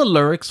it came to the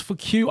lyrics for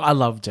Q, I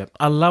loved it.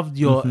 I loved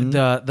your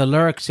the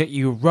lyrics that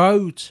you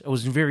wrote. It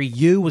was very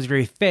you, it was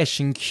very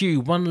fashion Q,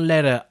 one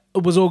letter.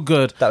 It was all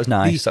good. That was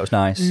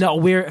nice. No,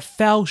 where it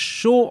fell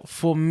short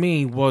for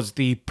me was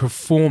the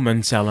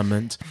performance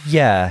element.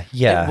 Yeah.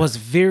 It was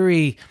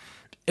very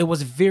like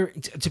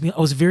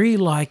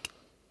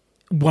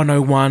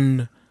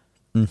 101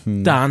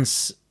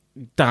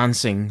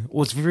 dancing. It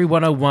was very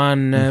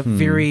 101,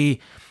 very...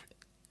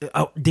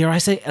 dare I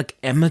say, like,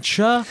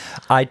 amateur?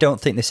 I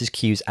don't think this is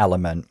Q's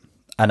element.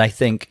 And I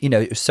think,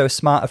 it was so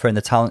smart of her in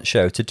the talent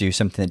show to do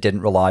something that didn't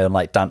rely on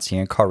like dancing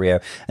and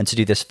choreo, and to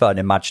do this fun,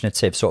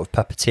 imaginative sort of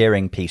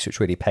puppeteering piece, which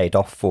really paid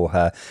off for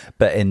her.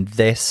 But in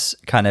this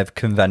kind of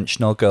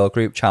conventional girl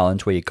group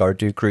challenge where you got to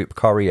do group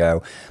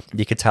choreo,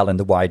 you could tell in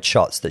the wide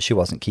shots that she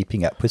wasn't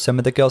keeping up with some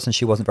of the girls, and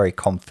she wasn't very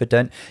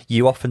confident.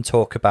 You often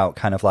talk about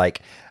kind of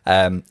like,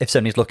 if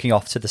somebody's looking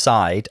off to the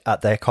side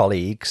at their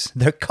colleagues.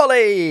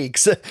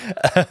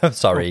 I'm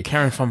sorry.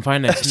 Karen from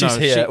finance. She's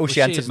here.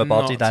 She entered my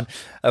body then.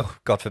 Oh,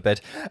 God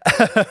forbid.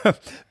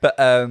 But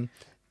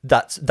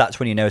that's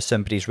when you know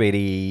somebody's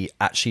really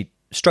actually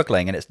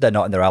struggling and they're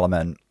not in their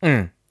element.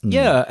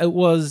 Yeah, it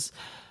was...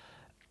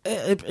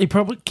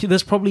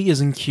 this probably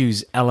isn't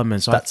Q's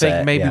element. So I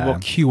think maybe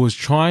what Q was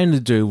trying to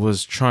do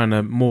was trying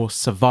to more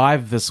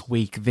survive this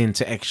week than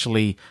to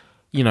actually...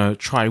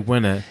 try to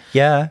win it.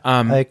 Yeah,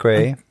 I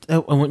agree. I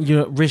want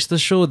you to rest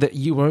assured that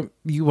you won't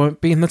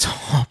be in the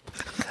top.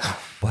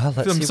 Well,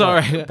 let's see. I'm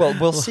sorry.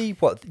 We'll see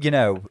what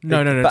No.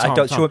 But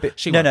Tom, she won't be.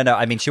 No.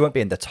 I mean, she won't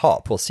be in the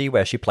top. We'll see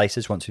where she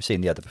places once we've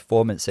seen the other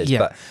performances.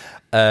 Yeah.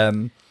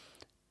 But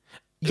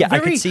Yeah, I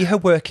could see her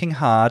working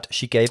hard.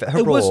 She gave it her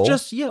all.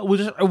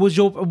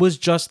 It was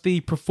just the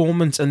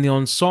performance and the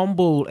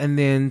ensemble, and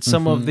then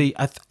some of the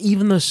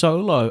even the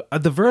solo,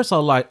 the verse.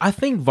 I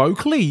think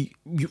vocally,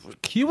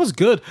 Q was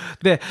good.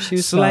 She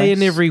was slay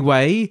in every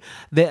way.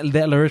 That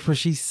lyric where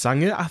she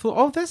sung it, I thought,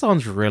 oh, that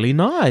sounds really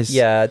nice.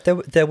 Yeah,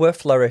 there were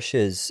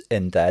flourishes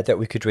in there that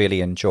we could really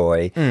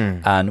enjoy,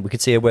 and we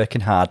could see her working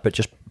hard, but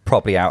just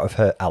probably out of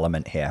her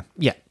element here.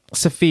 Yeah,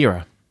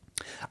 Saphira.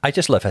 I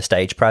just love her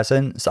stage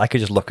presence. I could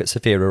just look at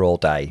Saphira all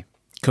day.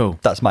 Cool.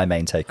 That's my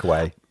main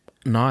takeaway.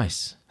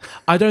 Nice.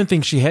 I don't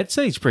think she had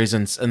stage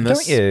presence in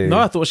this. Don't you? No,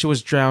 I thought she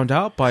was drowned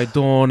out by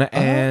Dawn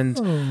and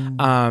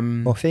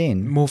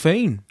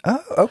Morphine.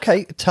 Oh,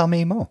 okay. Tell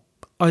me more.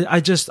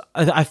 I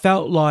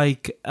felt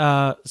like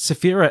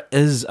Saphira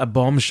is a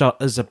bombshell,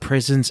 is a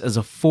presence, is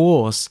a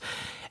force.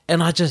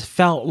 And I just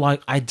felt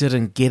like I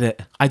didn't get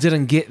it. I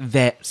didn't get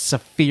that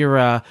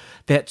Saphira,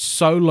 that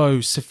solo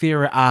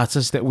Saphira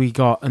artist that we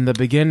got in the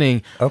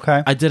beginning.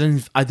 Okay. I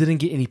didn't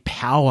get any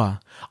power.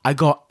 I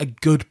got a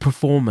good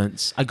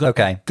performance. I got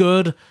a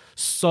good,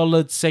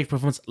 solid, safe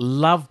performance.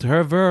 Loved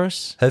her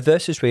verse. Her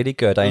verse is really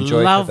good. I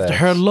enjoyed her verse. Loved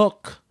her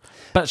look.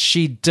 But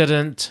she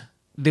didn't.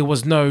 There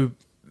was no.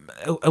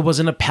 It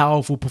wasn't a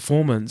powerful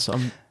performance.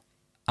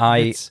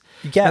 Okay.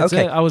 Do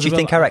you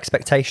think our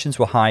expectations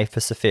were high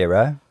for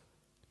Saphira?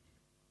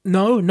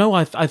 No,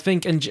 I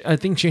think I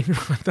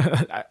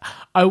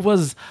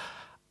was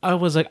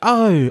like,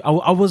 oh,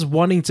 I was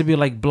wanting to be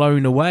like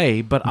blown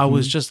away, but I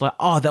was just like,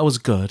 oh, that was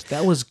good.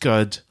 That was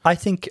good. I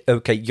think,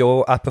 okay,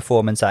 you're a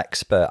performance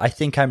expert. I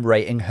think I'm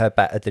rating her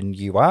better than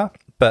you are,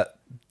 but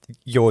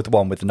you're the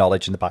one with the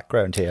knowledge and the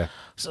background here.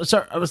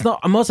 So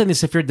I'm not saying that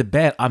Saphira did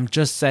bad. I'm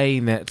just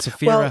saying that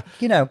Saphira.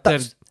 Well,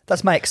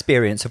 that's my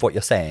experience of what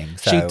you're saying.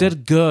 So. She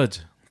did good,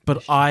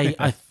 but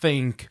I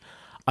think.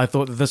 I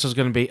thought that this was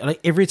going to be like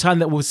every time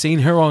that we've seen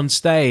her on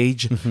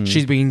stage,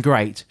 she's been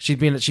great. She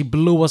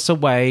blew us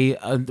away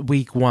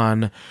week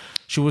one.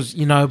 She was,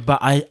 but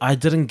I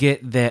didn't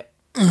get that.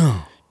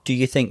 Do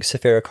you think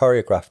Saphira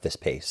choreographed this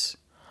piece?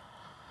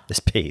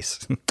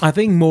 I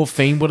think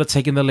Morphine would have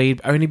taken the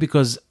lead only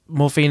because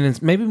Morphine and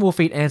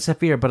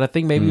Saphira, but I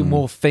think maybe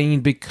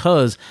Morphine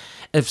because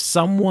if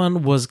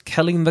someone was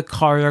killing the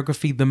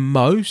choreography the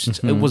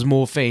most, it was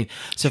Morphine.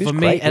 So for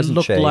me, it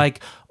looked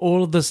like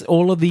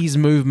all of these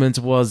movements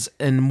was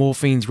in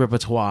Morphine's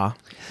repertoire.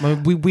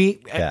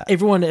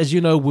 Everyone, as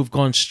you know, we've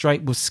gone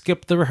straight. We've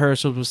skipped the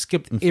rehearsals. We've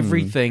skipped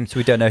everything. So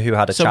we don't know who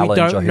had a challenge. We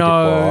don't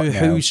know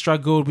who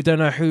struggled. We don't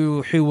know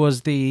who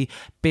was the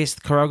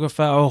best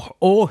choreographer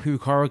or who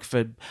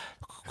choreographed.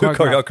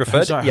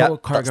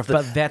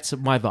 But that's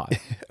my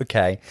vibe.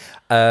 Okay.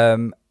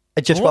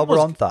 Just while we're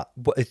on that,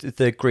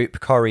 the group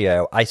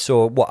choreo, I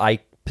saw what I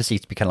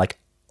perceived to be kind of like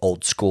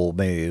old school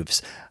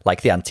moves,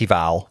 like the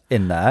anti-Val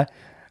in there.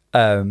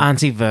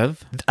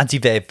 Anti-Viv.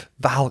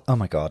 Val, oh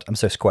my God, I'm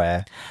so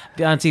square.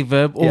 The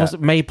anti-Viv, also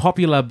made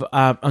popular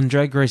on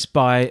Drag Race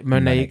by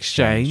Monet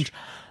Exchange.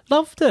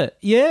 Loved it.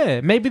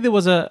 Yeah, maybe there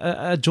was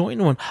a joint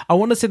one. I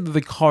want to say that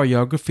the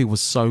choreography was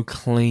so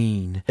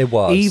clean. It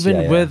was.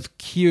 Even with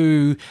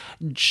Q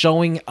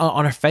showing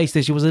on her face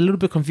that she was a little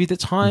bit confused at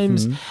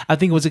times. I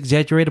think it was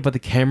exaggerated by the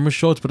camera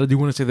shots, but I do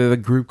want to say that the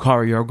group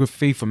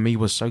choreography for me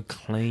was so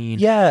clean.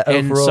 Yeah, overall.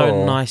 And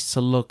so nice to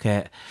look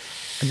at.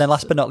 And then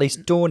last but not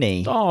least,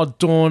 Dawny. Oh,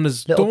 Dawn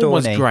was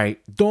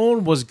great.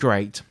 Dawn was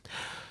great.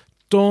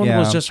 Dawn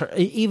was just her,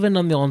 even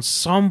on the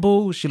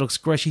ensemble, she looks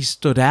great. She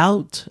stood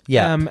out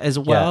as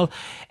well.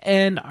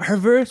 And her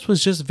verse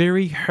was just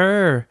very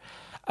her.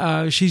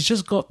 She's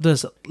just got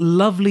this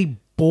lovely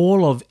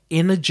ball of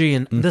energy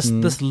and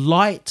this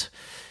light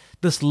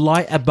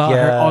about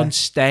her on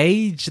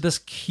stage, this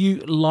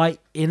cute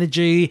light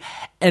energy,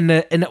 and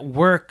it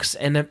works,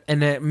 and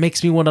it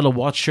makes me want to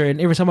watch her.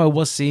 And every time I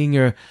was seeing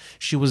her,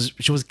 she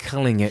was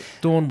killing it.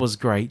 Dawn was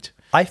great.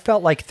 I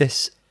felt like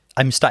this.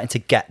 I'm starting to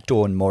get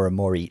Dawn more and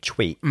more each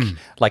week.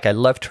 Like I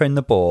loved her in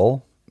the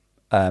ball.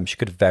 She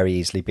could have very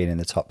easily been in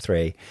the top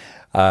 3.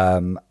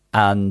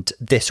 And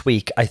this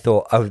week I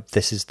thought, oh,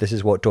 this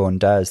is what Dawn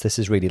does. This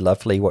is really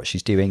lovely what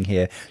she's doing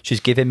here. She's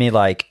giving me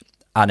like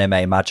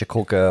anime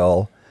magical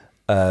girl.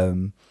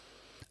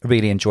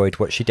 Really enjoyed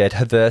what she did.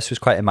 Her verse was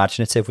quite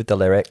imaginative with the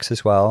lyrics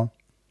as well.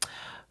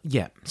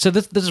 Yeah, so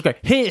this is great.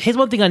 Here's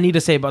one thing I need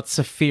to say about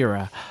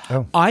Saphira.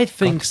 I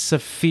think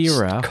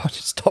Saphira... God,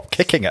 stop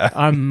kicking her.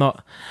 I'm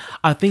not...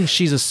 I think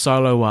she's a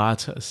solo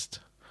artist.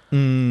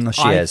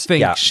 I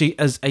think she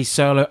is a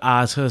solo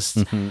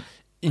artist,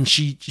 and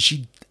she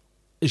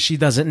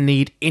doesn't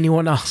need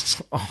anyone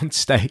else on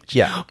stage.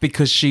 Yeah,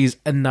 because she's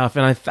enough,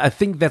 and I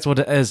think that's what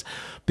it is.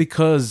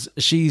 Because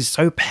she's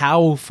so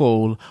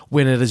powerful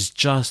when it is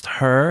just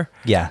her.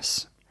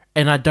 Yes.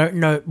 And I don't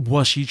know,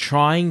 was she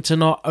trying to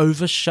not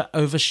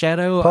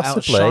overshadow or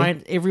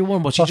outshine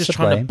everyone? Was she just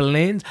trying to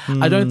blend?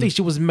 I don't think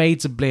she was made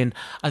to blend.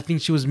 I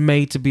think she was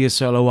made to be a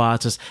solo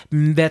artist.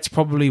 That's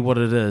probably what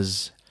it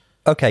is.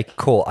 Okay,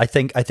 cool. I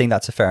think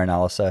that's a fair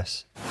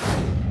analysis.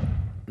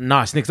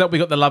 Nice. Next up, we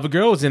got the Lover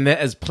Girls, and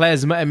that is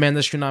Plasma,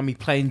 Amanda Tsunami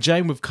playing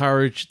Jane with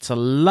Courage to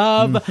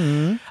Love.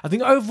 I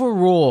think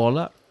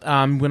overall,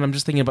 when I'm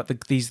just thinking about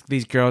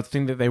these girls, I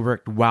think that they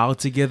worked well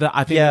together.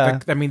 I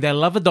think, they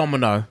love a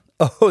domino.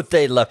 Oh,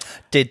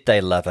 did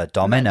they love a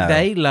domino?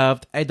 They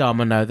loved a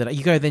domino. That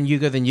you go, then you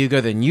go, then you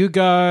go, then you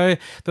go.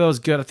 That was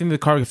good. I think the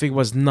choreography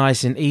was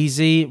nice and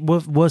easy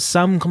with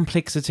some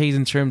complexities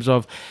in terms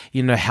of,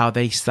 how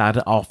they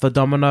started off the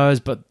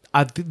dominoes, but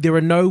there are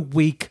no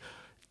weak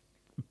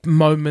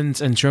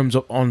moments in terms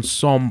of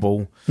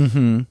ensemble.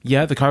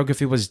 Yeah, the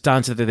choreography was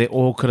done so that they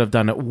all could have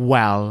done it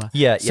well.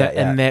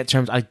 In that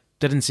terms, I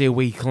didn't see a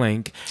weak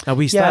link. Now,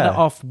 we started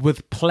off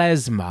with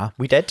Plasma.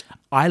 We did.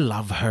 I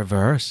love her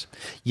verse.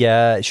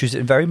 Yeah, she was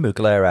in a very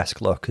Mugler-esque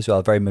look as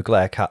well, very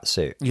Mugler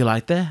catsuit. You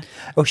like that?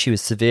 Oh, she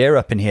was severe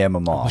up in here,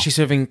 Mama. Was she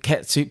serving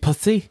catsuit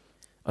pussy?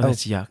 Oh,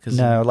 that's yuck.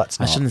 No, let's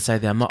not. I shouldn't say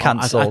that. I'm not.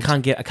 Cancelled. I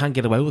can't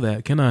get away with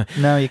that, can I?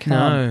 No, you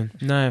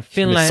can't. No.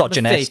 Feeling like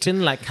misogynist. pussy,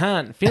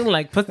 feeling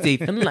like pussy,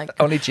 feeling like.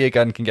 Only Gia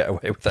Gunn can get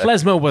away with it.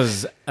 Plasma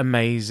was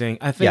amazing.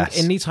 I think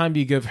anytime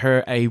you give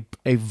her a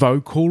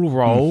vocal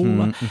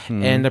role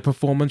and a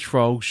performance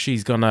role,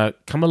 she's gonna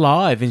come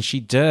alive, and she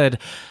did.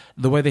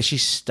 The way that she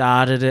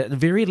started it,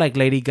 very like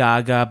Lady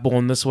Gaga,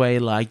 Born This Way,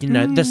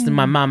 this is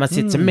my mama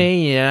said to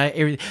me,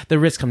 the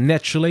rest come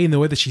naturally, and the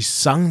way that she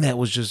sung that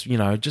was just,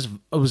 it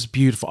was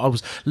beautiful. It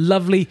was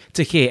lovely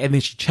to hear, and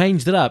then she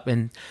changed it up,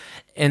 and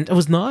it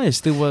was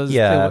nice.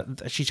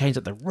 She changed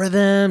up the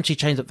rhythm, she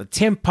changed up the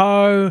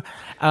tempo,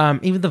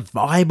 even the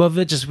vibe of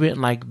it just went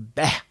like,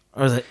 bah.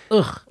 I was like,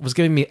 ugh. It was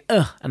giving me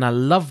and I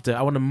loved it.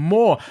 I wanted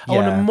more. I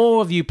wanted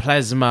more of you,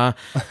 Plasma.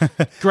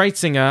 Great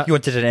singer. You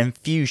wanted an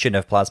infusion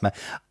of Plasma.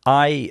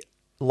 I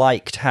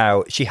liked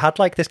how she had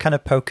like this kind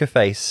of poker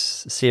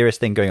face serious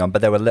thing going on,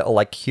 but there were little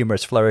like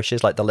humorous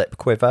flourishes, like the lip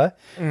quiver,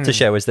 to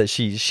show us that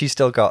she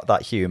still got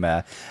that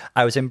humor.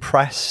 I was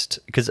impressed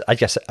because I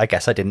guess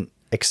I didn't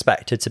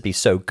expect it to be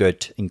so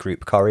good in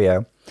group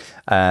choreo.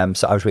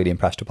 So I was really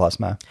impressed with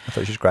Plasma. I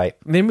thought she was great.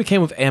 Then we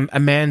came with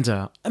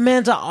Amanda.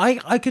 Amanda,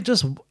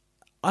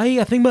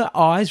 I think my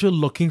eyes were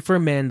looking for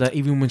Amanda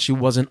even when she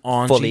wasn't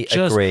on. Fully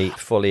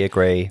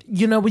agree.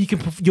 You know, when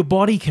your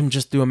body can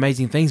just do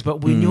amazing things,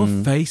 but when your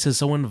face is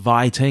so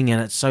inviting and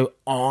it's so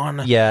on,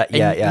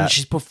 and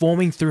she's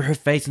performing through her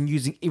face and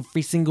using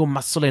every single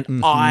muscle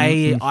and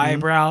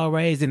eyebrow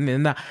raise, and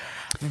then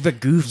the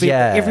goofy,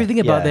 everything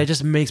about that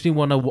just makes me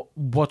want to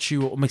watch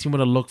you, makes me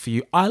want to look for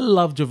you. I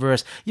loved your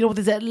verse. You know,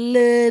 there's that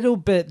little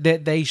bit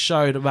that they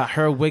showed about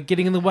her wig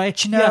getting in the way.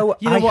 Do you know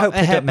I hope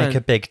they don't make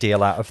a big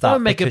deal out of that.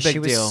 Don't make a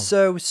big deal. She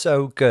was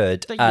so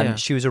good, and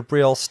she was a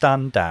real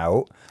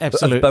standout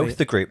of both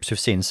the groups we've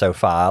seen so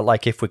far.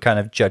 Like, if we're kind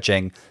of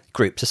judging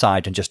groups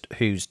aside and just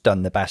who's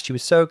done the best, she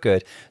was so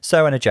good,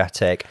 so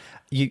energetic.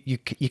 You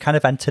kind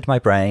of entered my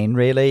brain,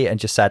 really, and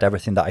just said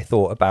everything that I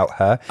thought about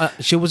her.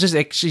 She was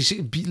just she's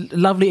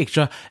lovely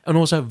extra, and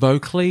also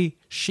vocally,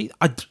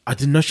 I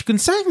didn't know she can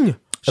sing.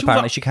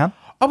 Apparently, she can.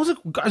 I was like,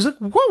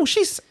 whoa,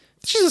 she's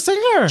a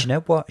singer. Do you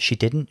know what? She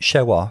didn't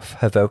show off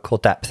her vocal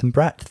depth and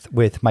breadth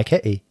with My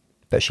Kitty,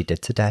 but she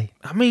did today.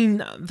 I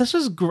mean, this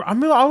is great. I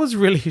mean, I was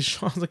really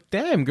shocked. I was like,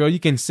 damn, girl, you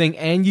can sing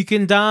and you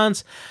can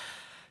dance.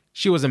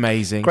 She was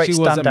amazing. Great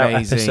standout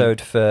episode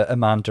for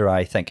Amanda,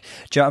 I think.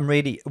 Do you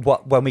know,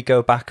 when we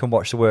go back and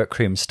watch the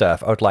workroom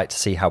stuff, I would like to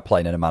see how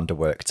Plain and Amanda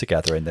work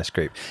together in this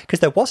group, because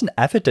there wasn't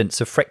evidence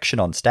of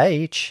friction on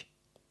stage.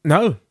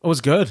 No, it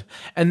was good.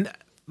 And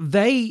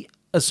they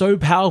are so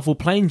powerful.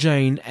 Plain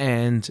Jane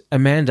and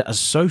Amanda are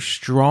so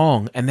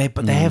strong, and they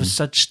have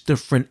such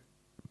different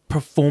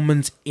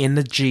performance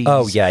energies.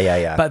 Oh,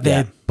 yeah. But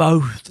they're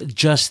both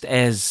just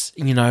as,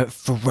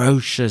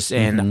 ferocious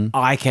and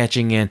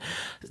eye-catching and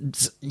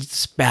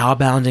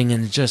spellbounding,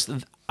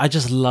 and I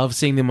just love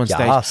seeing them on stage.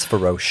 House of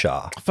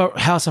Ferocia.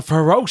 House of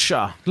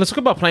Ferocia. Let's talk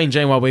about Plain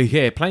Jane while we're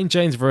here. Plain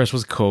Jane's verse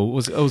was cool.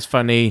 It was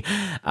funny.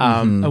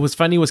 It was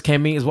funny. It was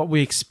Cammy, is what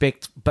we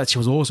expect, but she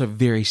was also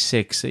very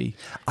sexy.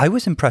 I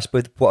was impressed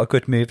with what a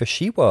good mover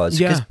she was,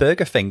 because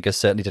Burger Fingers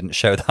certainly didn't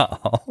show that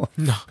off.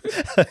 No.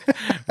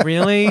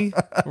 Really?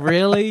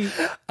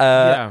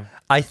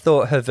 I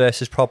thought her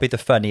verse is probably the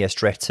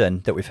funniest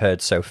written that we've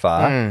heard so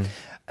far.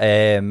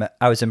 I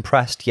was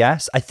impressed,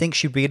 yes. I think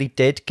she really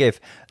did give,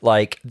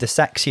 like, the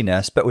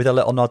sexiness, but with a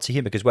little nod to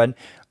humour, because when,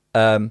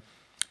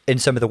 in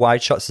some of the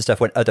wide shots and stuff,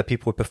 when other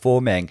people were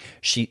performing,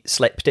 she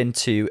slipped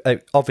into,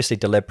 obviously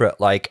deliberate,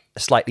 like,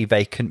 slightly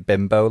vacant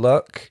bimbo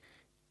look.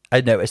 I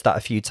noticed that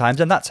a few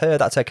times, and that's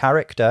her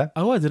character.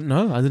 Oh, I didn't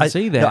know. I didn't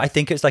see that. No, I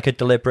think it's like a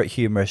deliberate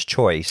humorous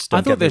choice. I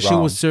thought that she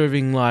was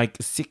serving, like,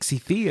 sexy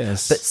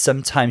theus. But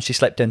sometimes she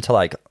slipped into,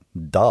 like,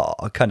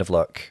 kind of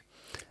look.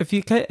 If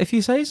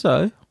you say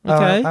so.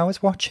 Okay. I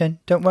was watching.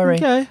 Don't worry.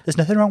 Okay. There's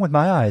nothing wrong with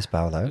my eyes,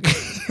 Paolo.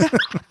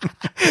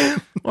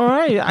 All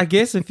right. I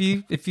guess if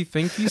you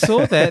think you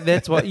saw that,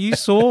 that's what you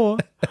saw.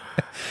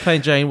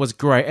 Plain Jane was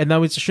great. And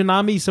then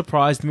Tsunami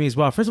surprised me as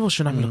well. First of all,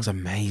 Tsunami looks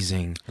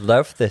amazing.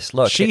 Love this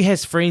look. She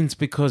has friends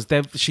because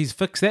she's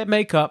fixed that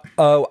makeup.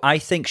 Oh, I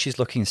think she's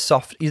looking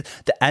soft.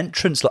 The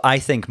entrance, I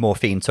think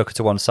Morphine took her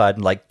to one side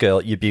and like,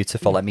 girl, you're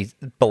beautiful. Let me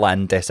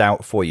blend this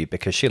out for you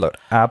because she looked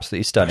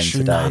absolutely stunning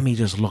today. Tsunami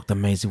just looked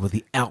amazing with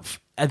the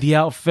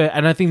outfit,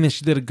 and I think that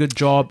she did a good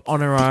job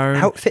on her own.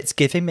 Outfit's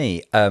giving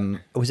me,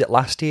 was it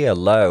last year?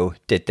 Low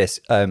did this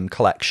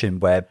collection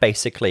where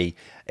basically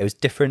it was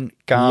different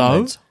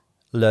garments.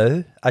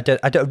 Low? I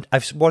don't.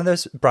 I've one of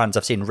those brands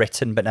I've seen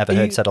written but never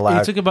heard said aloud. Are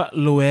you talking about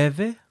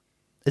Loewe?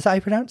 Is that how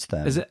you pronounce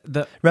them? Is it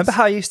the? Remember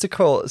how I used to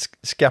call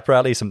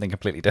Schiaparelli something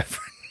completely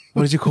different?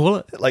 What did you call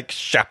it? Like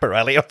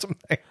Schiaparelli or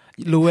something.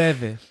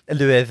 Loewe.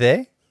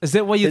 Loewe? Is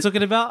that what you're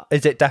talking about?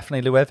 Is it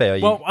definitely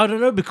Loewe? Well, I don't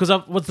know because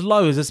what's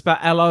low? Is it about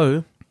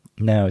L-O?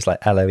 No, it's like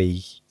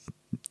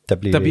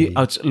L-O-E-W-E.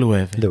 Oh, it's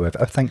Loewe. Loewe.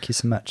 Oh, thank you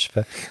so much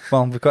for...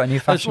 Well, we've got a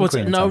new fashion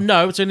queen.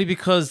 No, it's only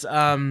because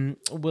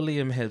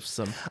William has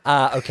some.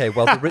 Okay,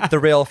 well, the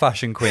real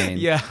fashion queen.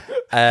 Yeah.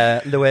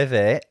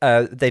 Loewe,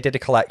 they did a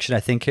collection, I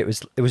think it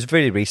was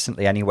really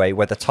recently anyway,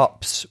 where the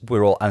tops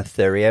were all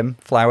anthurium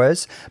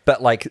flowers,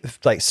 but like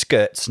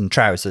skirts and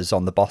trousers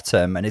on the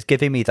bottom, and it's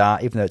giving me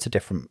that, even though it's a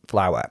different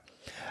flower.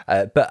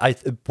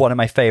 But one of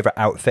my favourite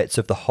outfits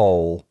of the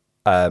whole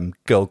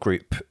girl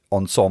group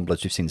ensemble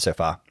as we've seen so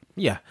far.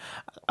 Yeah,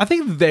 I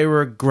think they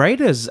were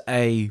great as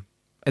a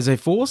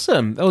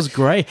foursome. That was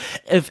great.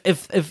 If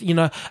I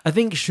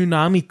think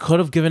Tsunami could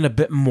have given a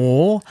bit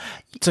more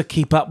to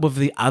keep up with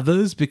the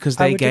others because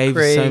they gave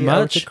so much. I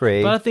would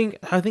agree. But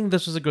I think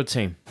this was a good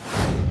team.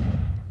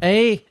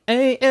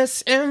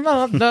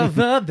 ASMR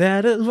lover,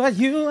 that is what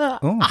you are.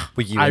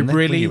 Were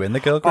you in the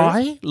girl group?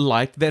 I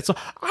liked that song.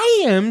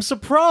 I am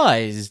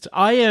surprised.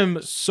 I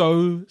am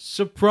so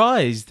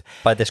surprised.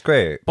 By this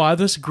group? By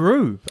this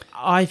group.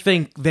 I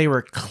think they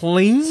were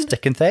clean.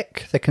 Thick and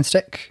stick. Thick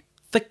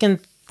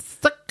and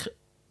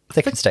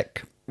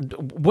thick.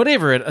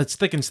 Whatever it's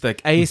thick and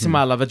stick.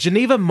 ASMR lover.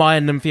 Geneva,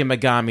 Maya, Nymphia,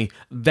 Megami,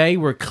 they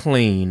were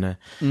clean.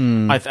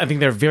 I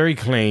think they're very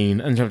clean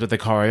in terms of the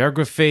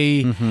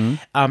choreography.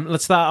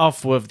 Let's start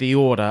off with the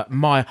order.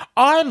 Maya.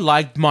 I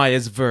liked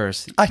Maya's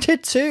verse. I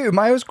did too.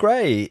 Maya was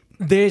great.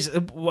 There's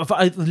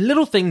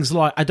little things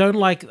like I don't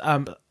like.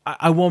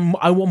 I want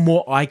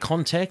more eye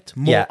contact.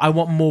 I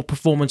want more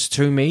performance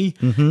to me.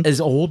 Is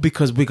all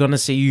because we're gonna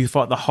see you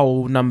fight the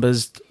whole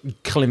numbers,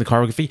 killing the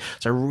choreography.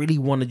 So I really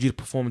wanted you to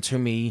perform to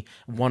me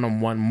one on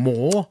one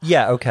more.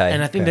 Yeah, okay.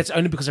 And I think that's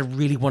only because I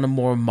really wanted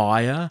more of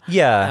Maya.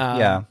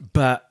 Yeah.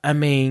 But I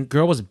mean,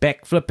 girl was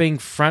back flipping,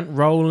 front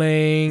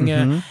rolling,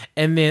 and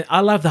then I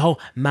love the whole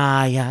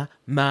Maya.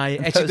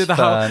 Actually did the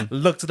whole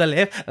look to the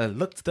left,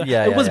 look to the...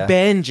 It was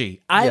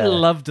Benji. I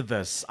loved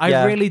this.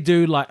 I really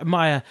do like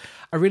Maya.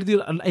 I really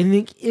do. I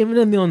think even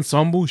in the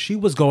ensemble, she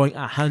was going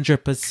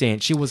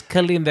 100%. She was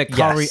killing the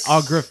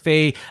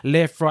choreography,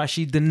 left, right.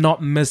 She did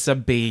not miss a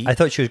beat. I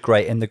thought she was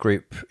great in the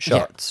group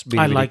shots.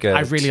 Yeah. Really good.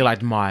 I really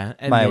liked Maya.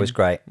 And Maya was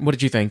great. What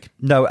did you think?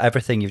 No,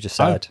 everything you've just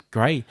said.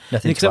 Great.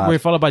 Nothing except we're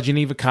followed by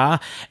Geneva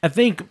Carr. I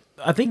think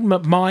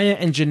Maya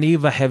and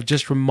Geneva have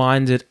just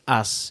reminded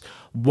us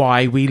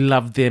why we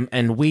loved them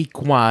in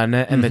week one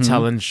in the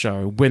talent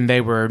show when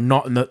they were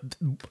not in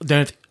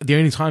the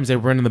only times they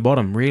were in the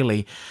bottom,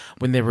 really,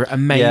 when they were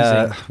amazing.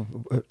 Yeah,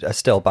 I'm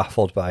still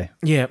baffled by.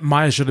 Yeah,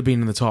 Maya should have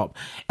been in the top.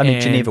 I mean,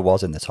 Geneva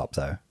was in the top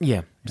though.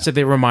 Yeah. So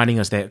they're reminding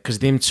us that because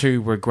them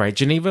two were great.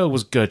 Geneva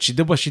was good. She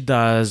did what she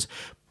does.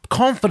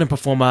 Confident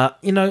performer,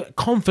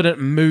 confident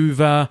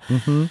mover.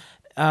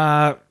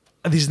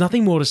 There's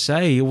nothing more to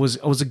say. It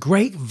was a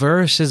great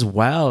verse as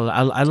well.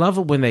 I love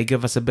it when they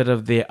give us a bit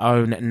of their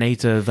own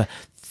native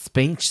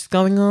speech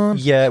going on.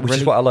 Yeah, which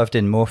is what I loved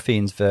in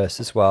Morphine's verse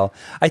as well.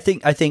 I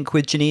think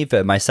with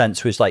Geneva, my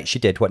sense was like she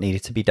did what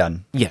needed to be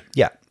done. Yeah.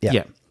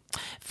 Yeah.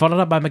 Followed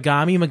up by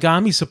Megami.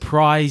 Megami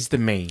surprised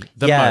me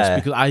the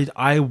most because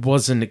I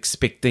wasn't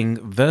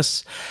expecting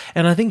this.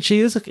 And I think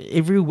she is,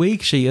 every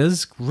week, she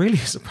is really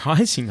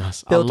surprising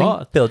us a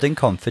lot. Building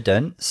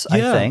confidence, I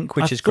think,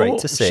 which is great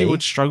to see. She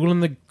would struggle in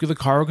the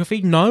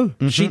choreography. No,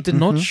 she did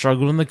not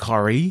struggle in the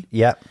choreo.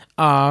 Yeah.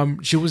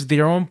 She was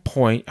there on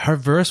point. Her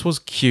verse was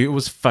cute. It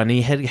was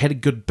funny. Had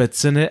good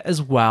bits in it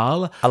as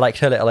well. I liked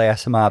her little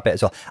ASMR bit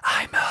as well.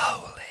 I'm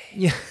holy.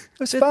 Yeah.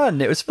 It was fun.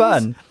 It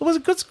was a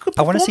good performance.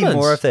 I want to see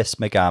more of this,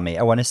 Megami.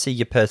 I want to see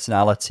your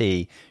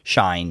personality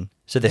shine.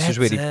 So this was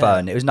really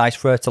fun. It was nice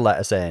for her to let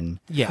us in.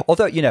 Yeah.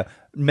 Although,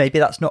 maybe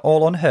that's not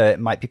all on her. It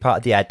might be part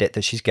of the edit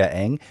that she's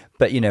getting.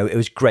 But, it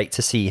was great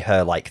to see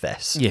her like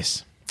this.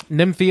 Yes.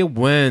 Nymphia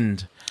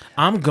Wind.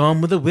 I'm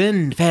gone with the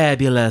wind.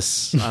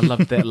 Fabulous. I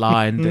loved that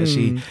line that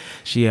she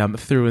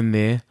threw in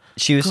there.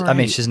 She was. Great. I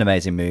mean, she's an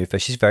amazing mover.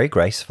 She's very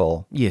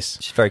graceful. Yes,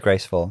 she's very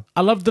graceful. I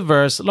love the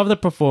verse. Love the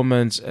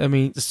performance. I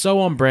mean, so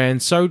on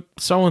brand, so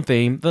on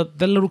theme.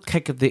 The little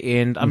kick at the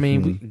end. I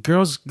mean,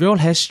 girl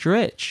has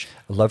stretch.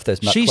 I love those.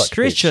 She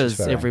stretches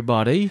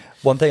everybody.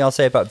 One thing I'll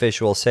say about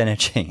visual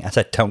synergy is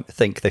I don't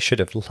think they should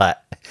have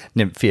let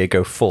Nymphia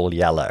go full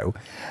yellow.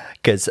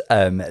 because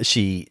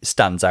she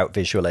stands out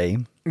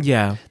visually.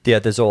 Yeah. The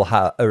others all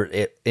are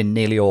in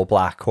nearly all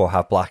black or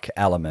have black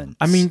elements.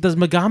 I mean, does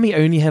Megami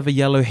only have a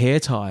yellow hair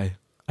tie?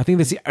 I think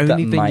that's the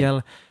only thing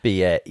yellow.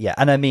 Be it, yeah.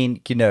 And I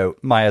mean,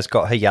 Maya's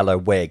got her yellow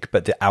wig,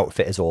 but the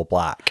outfit is all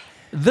black.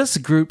 This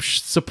group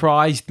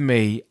surprised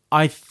me.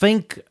 I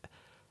think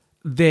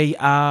they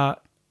are.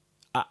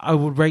 I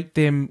would rate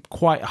them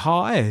quite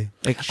high,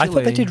 actually. I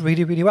thought they did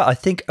really, really well. I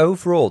think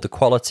overall the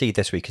quality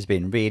this week has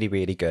been really,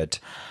 really good.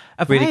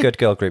 Good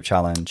girl group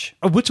challenge.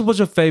 Which was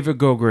your favorite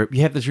girl group?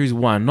 You have to choose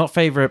one. Not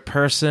favorite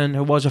person.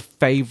 Who was your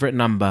favorite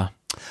number?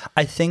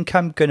 I think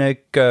I'm going to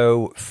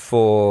go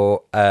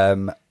for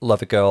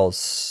Lover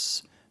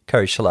Girls,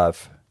 Courage to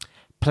Love.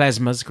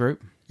 Plasma's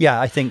group. Yeah,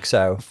 I think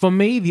so. For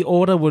me, the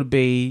order would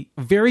be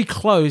very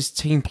close,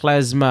 Team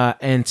Plasma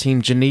and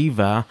Team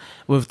Geneva,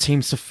 with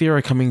Team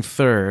Saphira coming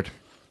third.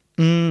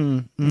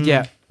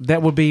 Yeah,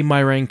 that would be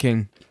my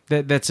ranking.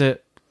 That's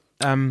it.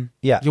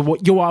 Yeah.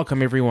 You're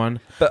welcome, everyone.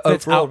 But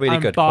overall, really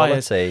good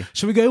quality.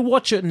 Should we go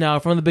watch it now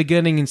from the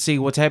beginning and see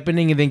what's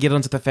happening and then get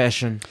onto the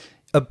fashion?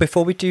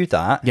 Before we do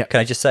that, Can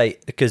I just say,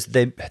 because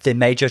they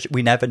may judge,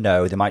 we never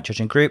know, they might judge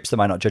in groups, they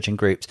might not judge in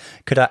groups.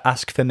 Could I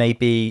ask for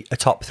maybe a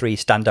top 3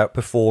 standout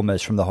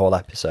performers from the whole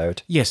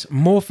episode? Yes,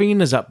 Morphine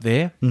is up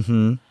there.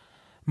 Mm-hmm.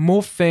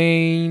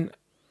 Morphine,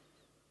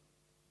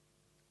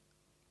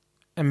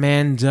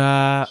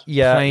 Amanda,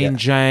 Plain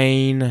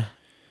Jane.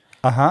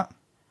 Uh-huh.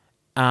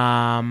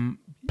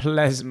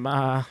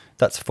 Plasma.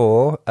 That's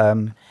 4.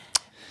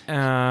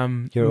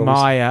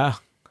 Maya.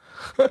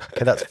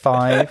 Okay, that's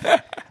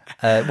 5.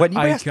 When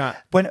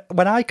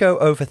I go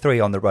over 3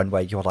 on the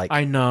runway, you're like,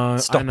 I know.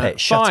 Stop it.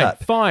 Shut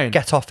up. Fine.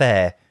 Get off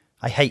air.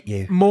 I hate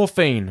you.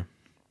 Morphine,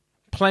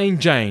 Plain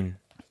Jane,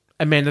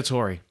 Amanda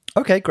Tori.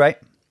 Okay, great.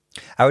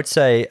 I would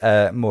say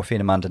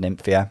Morphine, Amanda,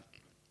 Nymphia.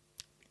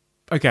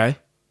 Okay.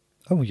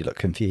 Oh, you look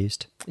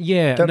confused.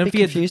 Yeah. Don't be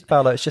confused,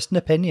 Paolo. It's just an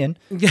opinion.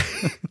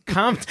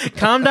 Calm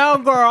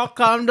down, girl.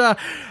 Calm down.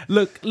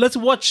 Look, let's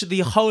watch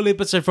the whole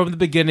episode from the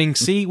beginning,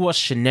 see what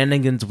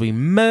shenanigans we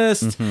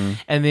missed,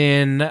 and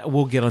then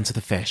we'll get onto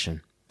the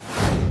fashion.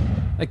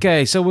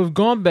 Okay, so we've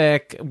gone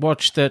back,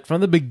 watched it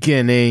from the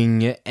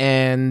beginning,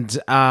 and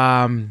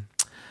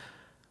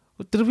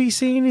did we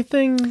see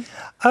anything?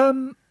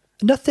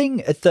 Nothing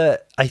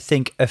that I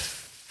think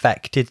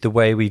affected the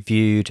way we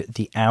viewed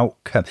the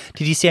outcome.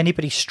 Did you see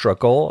anybody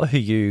struggle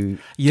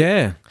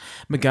Yeah,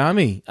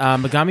 Megami.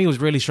 Megami was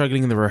really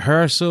struggling in the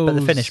rehearsals. But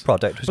the finished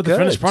product was good. The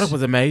finished product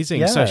was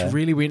amazing. Yeah. So she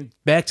really went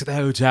back to the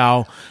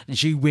hotel and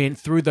she went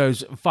through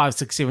those 5,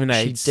 6, 7,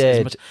 8. She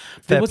did.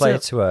 Fair play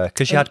to her.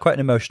 Because she had quite an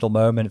emotional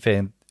moment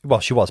feeling... Well,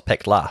 she was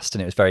picked last,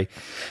 and it was very...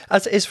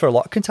 As it is for a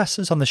lot of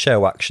contestants on the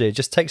show, actually. It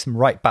just takes them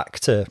right back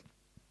to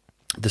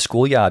the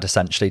schoolyard,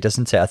 essentially,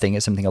 doesn't it? I think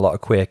it's something a lot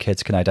of queer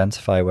kids can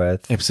identify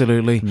with.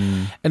 Absolutely.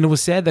 And it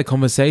was sad, that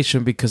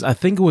conversation, because I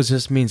think it was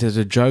just meant as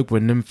a joke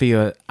when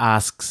Nymphia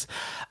asks,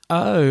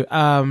 so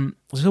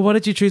why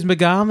did you choose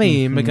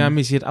Megami?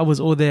 Megami said, I was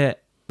all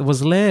that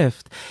was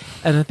left.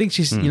 And I think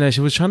she's,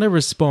 she was trying to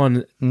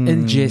respond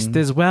in jest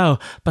as well,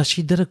 but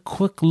she did a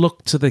quick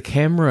look to the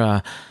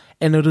camera.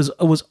 And it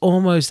was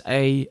almost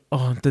did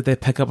they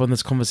pick up on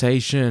this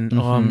conversation?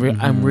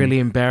 I'm really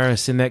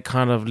embarrassed. And that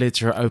kind of led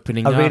to her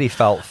opening up. I really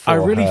felt for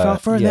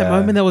her in that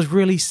moment. That was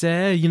really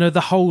sad. The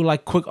whole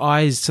like quick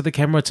eyes to the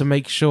camera to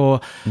make sure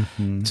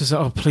to say,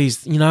 oh,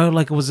 please,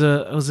 like it was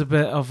a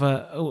bit of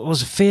it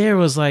was fair. It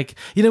was like,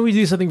 we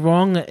do something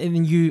wrong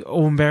and you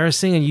or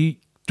embarrassing and you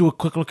do a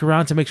quick look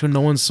around to make sure no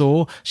one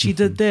saw. She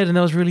did that, and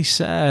that was really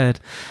sad.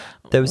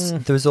 There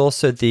was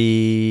also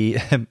the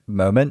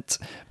moment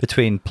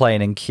between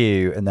Plain and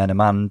Q and then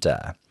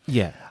Amanda.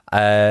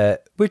 Yeah.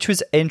 Which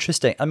was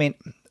interesting. I mean,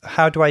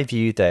 how do I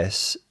view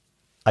this?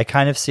 I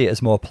kind of see it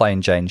as more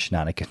Plain Jane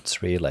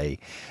shenanigans, really.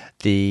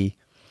 The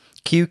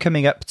Q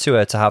coming up to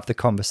her to have the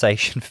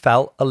conversation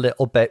felt a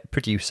little bit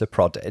producer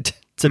prodded,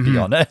 to be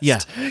honest. Yeah.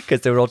 Because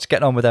they were all just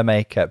getting on with their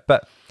makeup.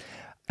 But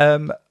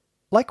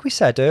like we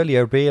said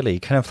earlier, really,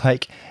 kind of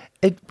like...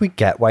 we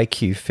get why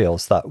Q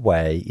feels that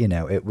way.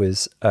 That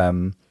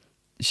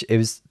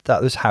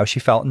was how she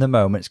felt in the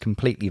moment. It's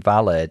completely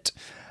valid.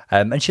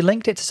 And she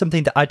linked it to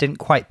something that I didn't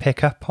quite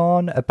pick up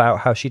on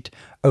about how she'd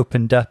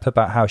opened up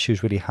about how she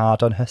was really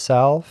hard on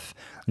herself.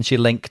 And she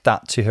linked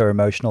that to her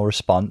emotional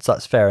response.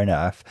 That's fair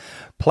enough.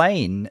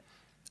 Plain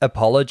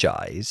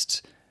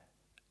apologized.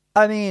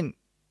 I mean,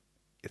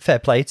 fair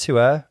play to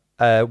her.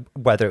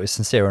 Whether it was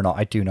sincere or not,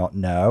 I do not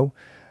know.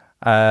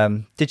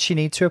 Did she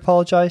need to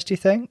apologize, do you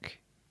think?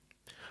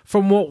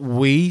 From what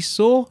we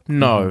saw,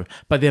 no.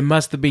 But there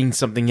must have been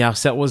something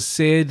else that was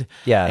said.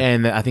 Yeah.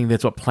 And I think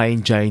that's what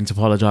Plain Jane's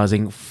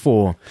apologising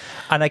for.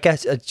 And I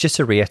guess, just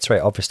to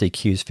reiterate, obviously,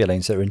 Q's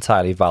feelings are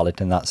entirely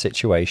valid in that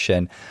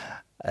situation.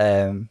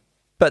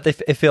 But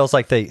it feels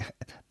like they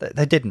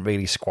didn't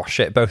really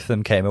squash it. Both of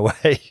them came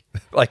away.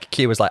 Like,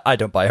 Q was like, I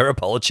don't buy her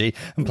apology.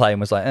 And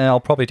Plain was like, I'll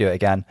probably do it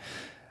again.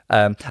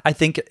 I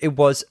think it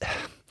was...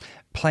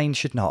 Plain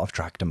should not have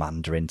dragged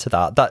Amanda into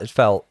that. That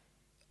felt...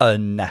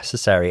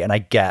 unnecessary. And I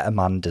get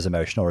Amanda's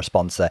emotional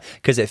response there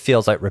because it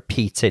feels like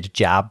repeated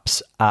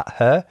jabs at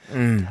her.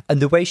 And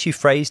the way she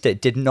phrased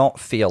it did not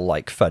feel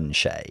like fun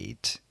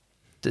shade,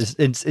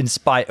 in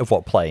spite of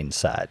what Plain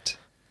said.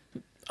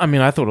 I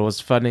mean, I thought it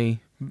was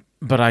funny,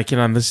 but I can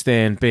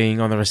understand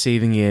being on the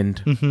receiving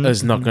end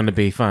is not going to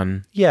be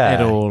fun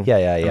at all.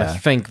 Yeah. And I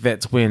think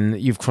that's when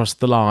you've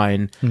crossed the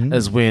line,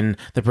 is when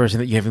the person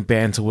that you're having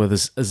banter with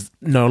is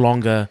no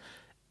longer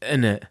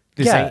in it.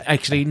 They're saying,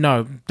 actually,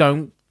 no,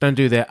 don't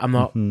do that. I'm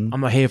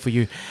not here for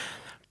you.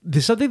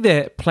 There's something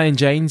that Plain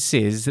Jane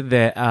says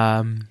that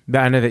I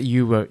know that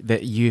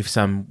you have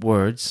some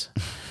words.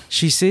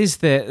 She says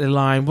that the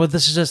line, well,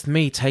 this is just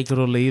me, take it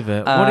or leave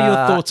it. What are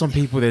your thoughts on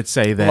people that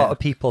say that? A lot of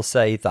people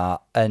say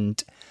that,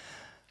 and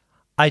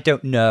I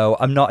don't know.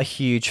 I'm not a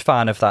huge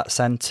fan of that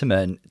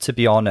sentiment, to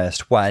be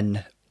honest,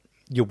 when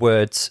your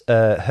words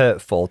are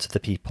hurtful to the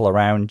people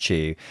around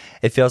you.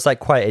 It feels like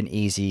quite an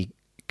easy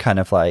kind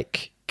of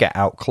like get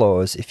out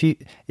clause.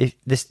 If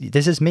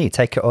this is me,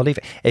 take it or leave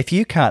it. If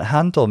you can't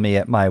handle me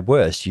at my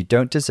worst, you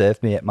don't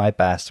deserve me at my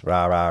best.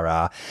 Rah, rah,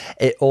 rah.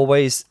 It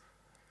always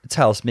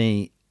tells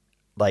me,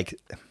 like,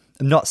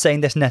 I'm not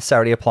saying this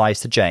necessarily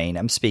applies to Jane.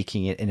 I'm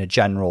speaking in a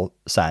general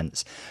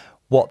sense.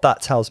 What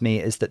that tells me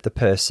is that the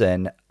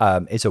person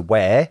is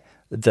aware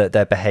that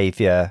their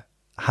behavior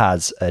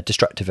has a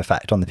destructive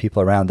effect on the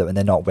people around them and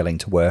they're not willing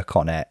to work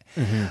on it.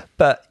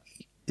 But,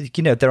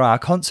 you know, there are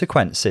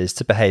consequences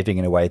to behaving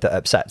in a way that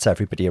upsets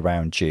everybody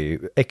around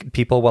you.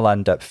 People will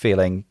end up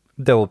feeling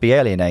they will be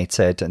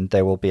alienated and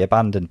they will be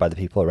abandoned by the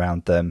people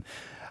around them.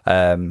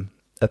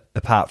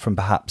 Apart from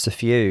perhaps a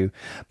few.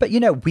 But,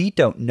 you know, we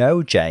don't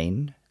know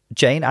Jane.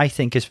 Jane, I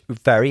think, is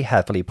very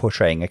heavily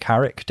portraying a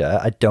character.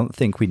 I don't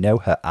think we know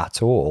her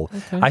at all.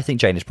 Okay. I think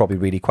Jane is probably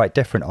really quite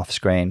different off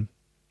screen.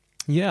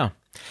 Yeah.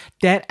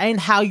 That ain't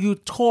how you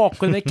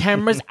talk when the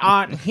cameras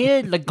aren't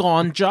here,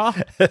 Laganja.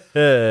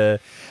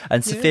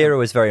 And Saphira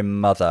was very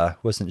mother,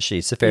 wasn't she?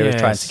 Saphira was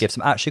trying to give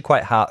some actually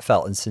quite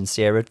heartfelt and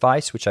sincere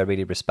advice, which I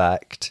really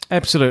respect.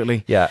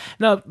 Absolutely. Yeah.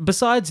 Now,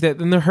 besides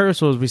that, in the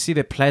rehearsals, we see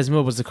that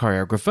Plasma was the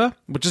choreographer,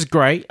 which is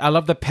great. I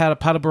love the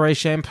Pata Beret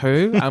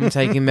shampoo. I'm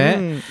taking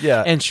that.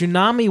 Yeah. And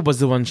Tsunami was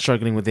the one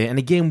struggling with it. And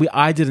again,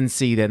 I didn't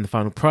see that in the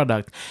final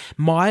product.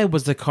 Maya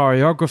was the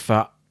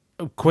choreographer.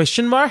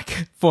 Question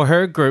mark for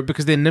her group,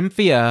 because then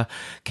Nymphia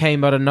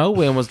came out of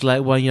nowhere and was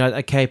like, well, you know,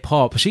 okay,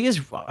 pop. She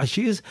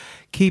is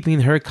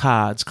keeping her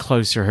cards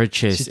close to her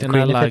chest. She's the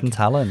queen of hidden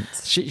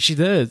talents. She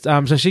did.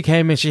 So she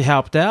came in, she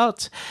helped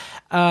out.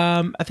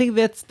 I think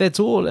that's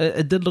all.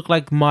 It did look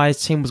like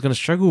Maya's team was going to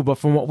struggle, but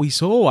from what we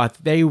saw,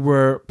 they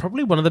were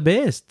probably one of the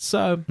best.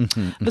 So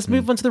let's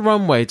move on to the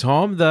runway,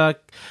 Tom. The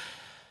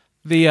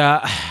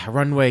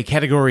runway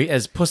category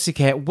is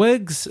Pussycat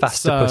Wigs. I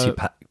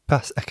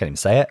can't even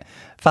say it.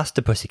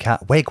 Faster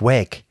Pussycat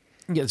Wig.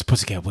 Yeah, it's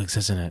Pussycat Wigs,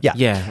 isn't it? Yeah.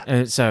 Yeah.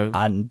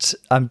 And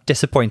I'm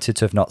disappointed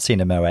to have not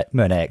seen a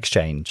Monet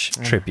Exchange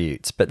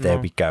tribute, but there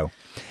we go.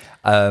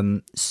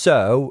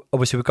 So,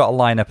 obviously, we've got a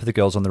lineup of the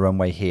girls on the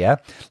runway here.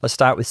 Let's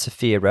start with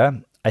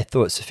Saphira. I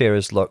thought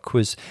Saphira's look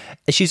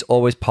she's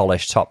always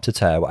polished top to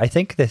toe. I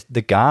think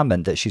the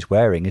garment that she's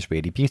wearing is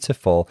really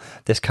beautiful.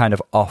 This kind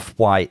of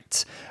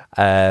off-white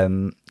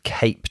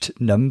caped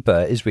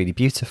number is really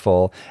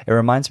beautiful. It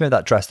reminds me of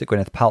that dress that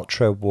Gwyneth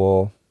Paltrow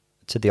wore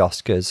to the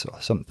Oscars or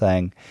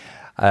something.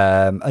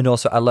 And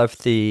also, I love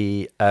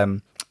the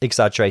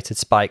exaggerated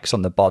spikes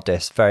on the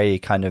bodice, very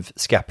kind of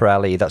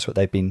Schiaparelli. That's what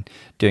they've been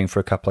doing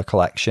for a couple of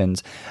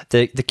collections.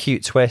 The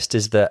cute twist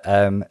is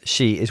that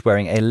she is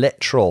wearing a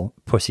literal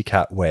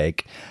pussycat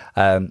wig,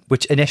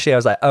 which initially I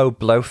was like, oh,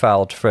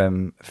 Blofeld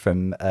from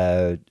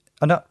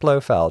not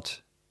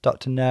Blofeld,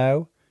 Dr.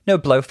 No,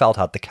 Blofeld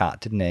had the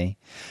cat, didn't he?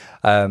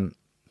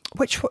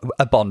 Which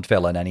a Bond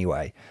villain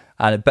anyway.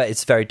 But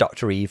it's very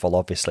Dr. Evil,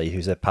 obviously,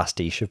 who's a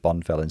pastiche of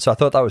Bond villain. So I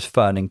thought that was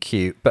fun and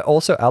cute, but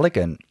also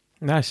elegant.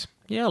 Nice.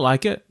 Yeah, I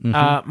like it.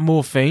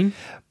 Morphine,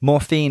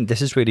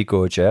 this is really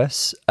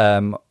gorgeous.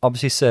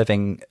 Obviously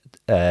serving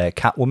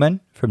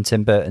Catwoman from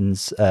Tim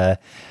Burton's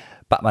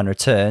Batman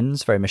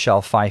Returns, very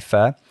Michelle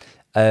Pfeiffer.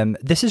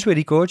 This is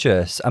really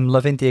gorgeous. I'm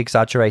loving the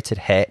exaggerated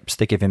hips.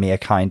 They're giving me a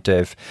kind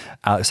of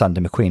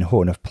Alexander McQueen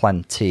Horn of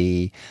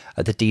Plenty.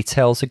 The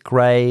details are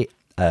great.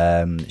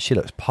 She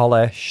looks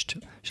polished.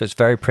 She looks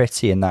very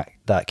pretty in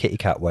that kitty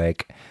cat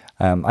wig.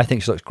 I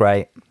think she looks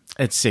great.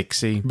 It's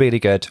sexy. Really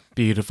good.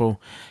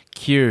 Beautiful.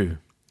 Q.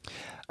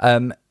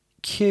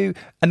 Q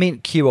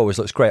always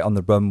looks great on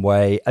the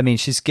runway. I mean,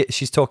 she's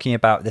talking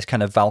about this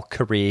kind of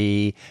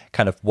Valkyrie,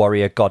 kind of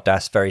warrior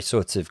goddess, very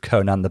sort of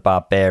Conan the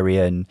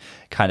Barbarian,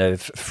 kind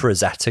of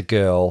Frazetta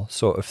girl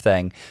sort of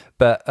thing.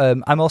 But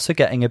I'm also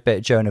getting a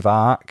bit Joan of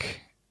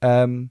Arc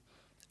from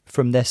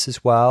this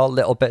as well. A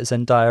little bit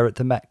Zendaya at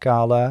the Met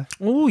Gala.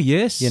 Oh,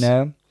 yes. You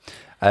know?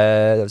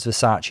 That was a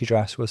Versace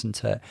dress,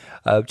 wasn't it?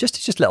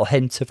 Just a little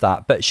hint of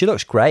that. But she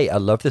looks great. I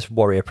love this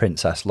warrior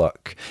princess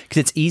look. Because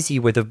it's easy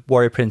with a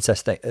warrior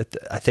princess,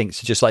 I think,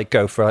 to just like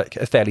go for like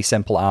a fairly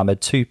simple armoured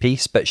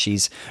two-piece, but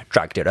she's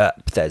dragged it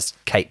up. There's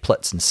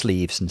capetlets and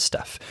sleeves and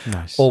stuff.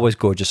 Nice. Always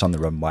gorgeous on the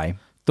runway.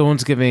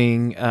 Dawn's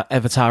giving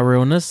Avatar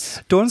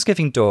realness. Dawn's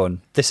giving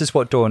Dawn. This is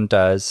what Dawn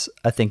does.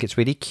 I think it's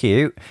really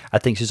cute. I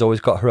think she's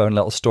always got her own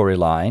little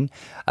storyline.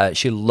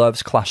 She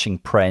loves clashing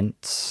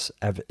prints.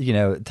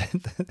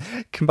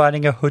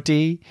 Combining a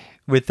hoodie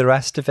with the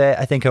rest of it.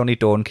 I think only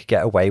Dawn could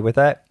get away with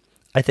it.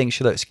 I think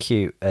she looks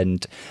cute,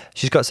 and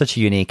she's got such a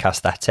unique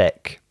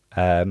aesthetic.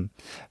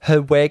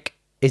 Her wig,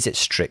 is it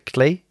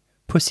strictly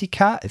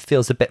pussycat? It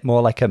feels a bit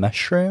more like a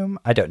mushroom.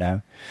 I don't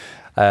know.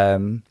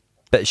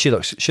 But she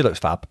looks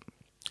fab.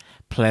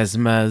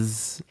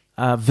 Plasma's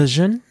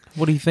vision.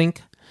 What do you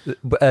think?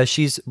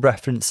 She's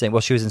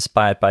referencing, she was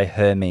inspired by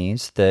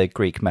Hermes, the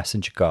Greek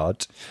messenger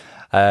god.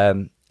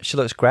 She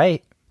looks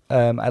great.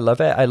 I love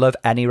it. I love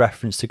any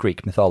reference to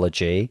Greek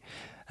mythology.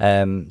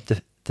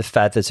 The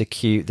feathers are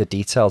cute. The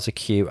details are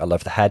cute. I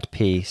love the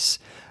headpiece.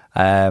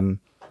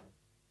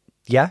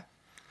 Yeah.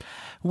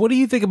 What do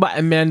you think about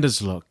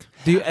Amanda's look?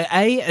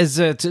 Is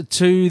it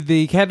to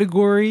the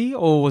category,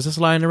 or was this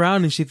lying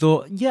around and she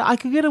thought, yeah, I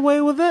could get away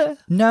with it?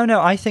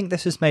 No, I think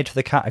this is made for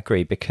the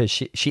category because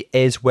she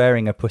is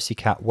wearing a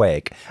pussycat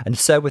wig, and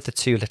so with the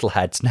two little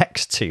heads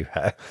next to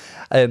her.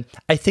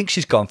 I think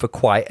she's gone for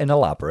quite an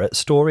elaborate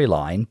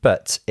storyline,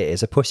 but it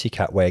is a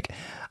pussycat wig.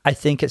 I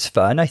think it's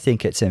fun. I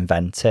think it's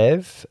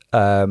inventive.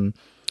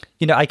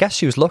 I guess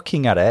she was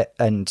looking at it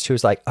and she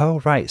was like,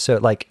 oh, right, so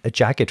like a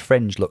jagged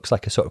fringe looks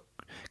like a sort of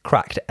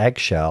cracked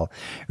eggshell.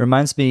 It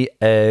reminds me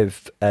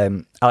of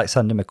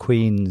Alexander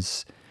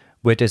McQueen's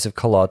Widows of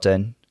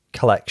Culloden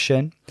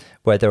collection,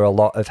 where there are a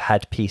lot of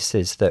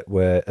headpieces that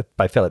were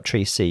by Philip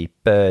Treacy,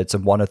 birds,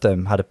 and one of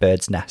them had a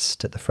bird's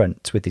nest at the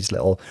front with these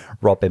little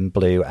robin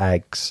blue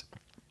eggs.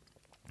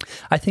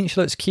 I think she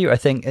looks cute. I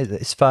think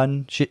it's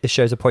fun. It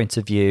shows a point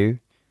of view.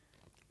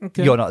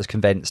 Okay. You're not as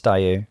convinced, are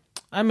you?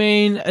 I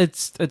mean,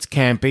 it's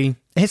campy.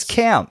 It's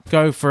camp.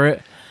 Go for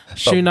it.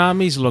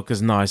 Tsunami's look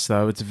is nice,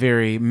 though. It's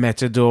very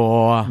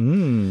Matador.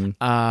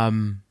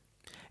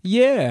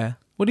 Yeah.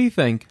 What do you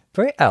think?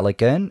 Very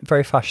elegant,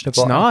 very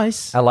fashionable. It's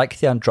nice. I like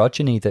the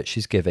androgyny that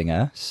she's giving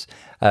us.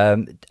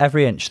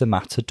 Every inch the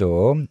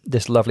Matador,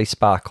 this lovely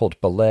sparkled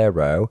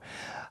bolero.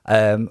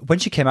 When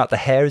she came out, the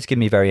hair is giving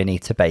me very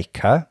Anita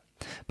Baker.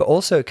 But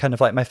also kind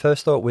of like my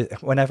first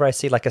thought, whenever I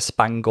see like a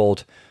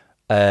spangled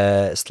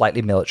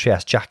slightly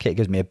military-esque jacket, it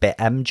gives me a bit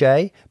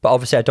MJ, but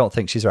obviously I don't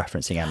think she's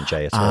referencing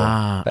MJ at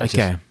all. That's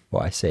okay.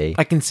 What I see.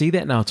 I can see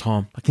that now,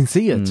 Tom. I can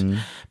see it.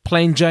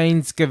 Plain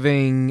Jane's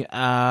giving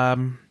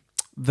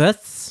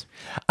this.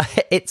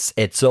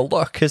 It's a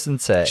look,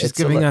 isn't it? She's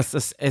giving us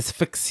this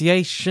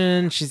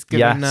asphyxiation. She's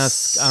giving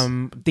us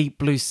deep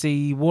blue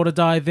sea water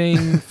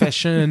diving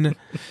fashion.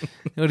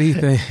 What do you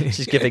think?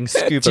 She's giving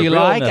scuba. Do you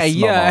like?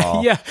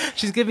 Mama. Yeah.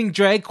 She's giving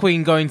drag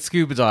queen going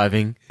scuba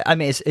diving. I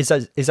mean, it's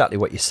exactly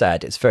what you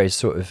said. It's very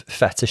sort of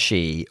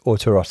fetishy,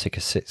 autoerotic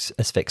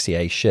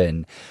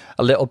asphyxiation.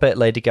 A little bit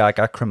Lady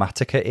Gaga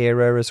Chromatica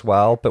era as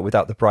well, but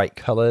without the bright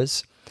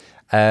colours.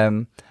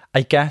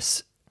 I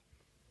guess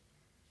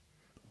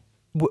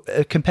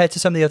compared to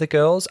some of the other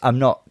girls, I'm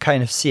not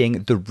kind of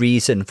seeing the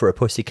reason for a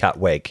pussycat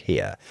wig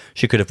here.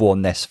 She could have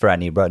worn this for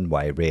any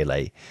runway,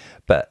 really.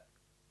 But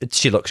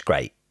she looks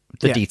great.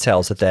 The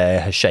details are there.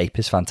 Her shape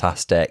is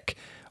fantastic.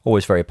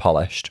 Always very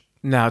polished.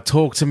 Now,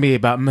 talk to me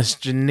about Miss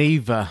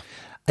Geneva.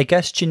 I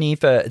guess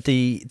Geneva,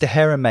 the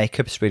hair and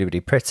makeup is really, really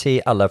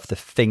pretty. I love the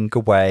finger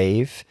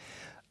wave.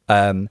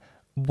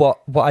 What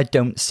I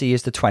don't see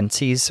is the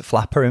 20s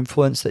flapper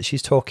influence that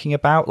she's talking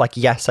about. Like,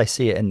 yes, I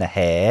see it in the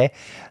hair.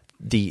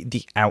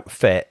 The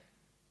outfit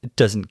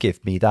doesn't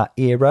give me that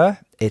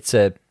era. It's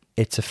a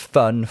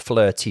fun,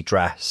 flirty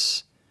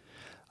dress,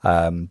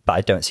 but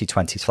I don't see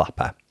 20s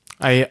flapper.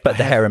 But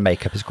the hair and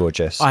makeup is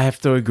gorgeous. I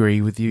have to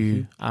agree with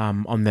you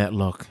on that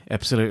look.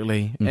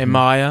 Absolutely. And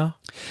Maya?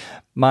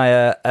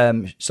 Maya,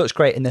 she looks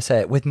great in this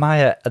hair. With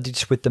Maya,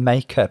 just with the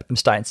makeup, I'm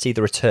starting to see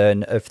the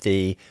return of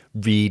the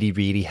really,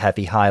 really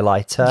heavy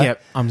highlighter.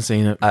 Yep, I'm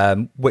seeing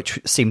it. Which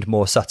seemed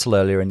more subtle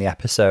earlier in the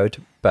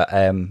episode, but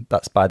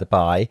that's by the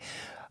by.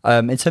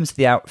 In terms of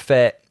the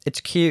outfit, it's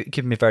cute,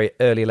 giving me very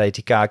early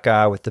Lady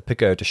Gaga with the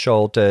pagoda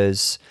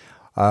shoulders.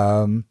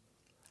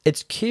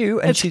 It's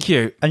cute. And it's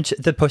cute. And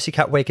the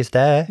pussycat wig is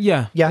there.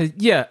 Yeah.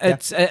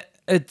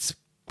 It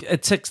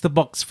ticks the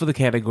box for the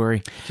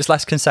category. Just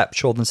less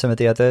conceptual than some of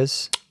the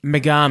others.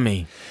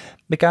 Megami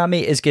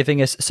is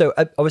giving us... So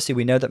obviously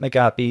we know that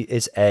Megami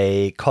is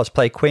a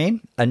cosplay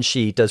queen, and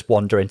she does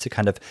wander into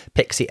kind of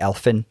pixie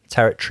elfin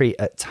territory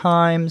at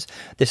times.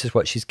 This is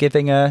what she's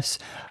giving us.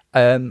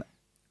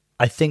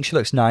 I think she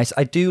looks nice.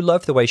 I do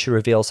love the way she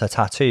reveals her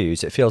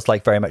tattoos. It feels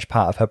like very much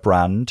part of her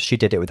brand. She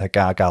did it with her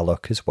Gaga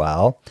look as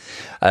well.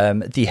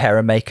 The hair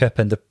and makeup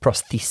and the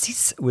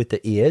prostheses with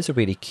the ears are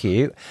really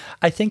cute.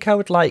 I think I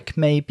would like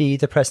maybe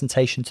the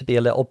presentation to be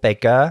a little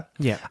bigger.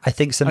 Yeah. I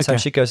think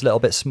sometimes she goes a little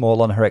bit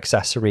small on her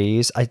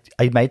accessories. I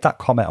made that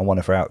comment on one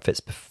of her outfits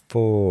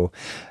before.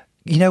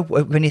 You know,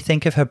 when you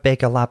think of her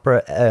big,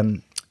 elaborate...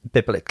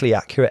 biblically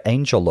accurate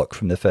angel look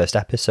from the first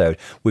episode,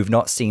 we've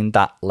not seen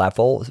that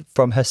level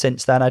from her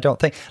since then. I don't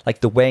think,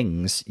 like the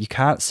wings, you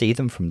can't see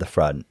them from the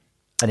front.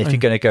 And if you're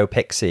going to go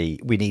Pixie,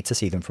 we need to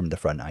see them from the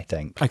front, I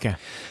think. Okay.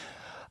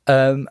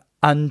 And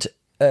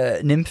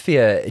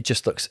Nymphia, it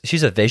just looks...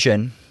 She's a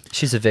vision.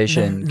 She's a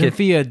vision.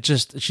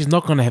 Nymphia she's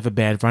not going to have a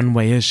bad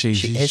runway, is she?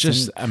 She's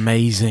just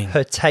amazing.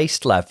 Her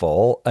taste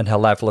level and her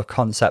level of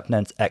concept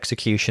and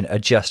execution are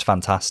just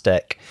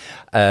fantastic.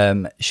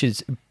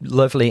 She's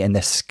lovely in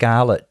this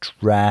scarlet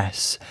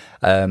dress,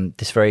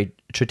 this very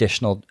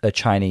traditional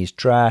Chinese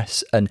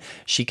dress, and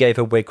she gave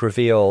a wig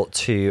reveal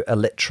to a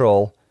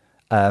literal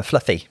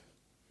fluffy,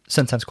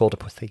 sometimes called a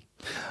pussy,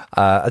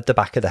 at the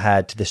back of the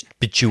head, this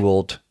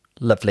bejeweled,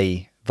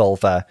 lovely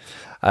vulva.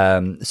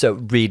 So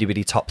really,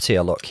 really top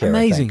tier look here.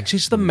 Amazing.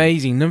 She's just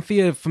amazing.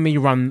 Nymphia for me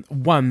won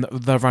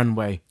the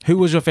runway. Who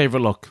was your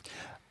favourite look?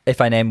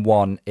 If I name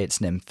one, it's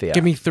Nymphia.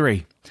 Give me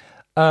three.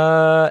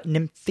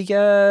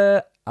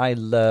 Nymphia, I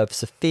love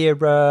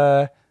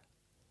Saphira,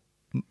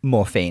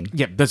 Morphine.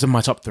 Yep, those are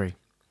my top three.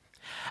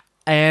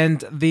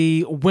 And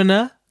the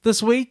winner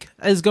this week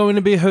is going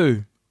to be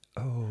who?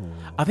 Oh,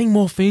 I think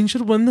Morphine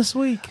should win this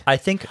week. I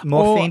think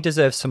Morphine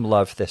deserves some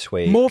love this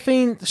week.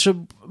 Morphine,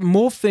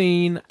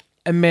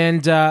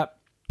 Amanda,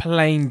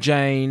 Plain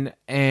Jane,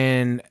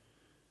 and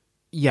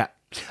yeah.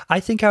 I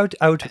think I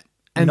would.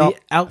 And the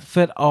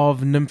outfit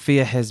of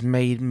Nymphia has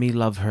made me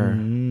love her.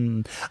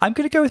 I'm going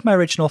to go with my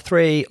original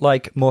three,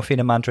 like Morphine,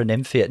 Amanda, and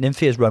Nymphia.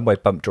 Nymphia's runway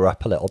bumped her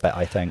up a little bit,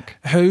 I think.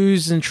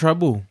 Who's in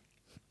trouble?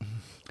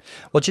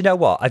 Well, do you know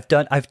what? I've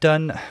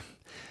done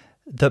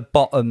the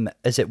bottom,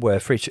 as it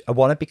were, for each. I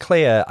want to be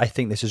clear. I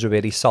think this is a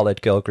really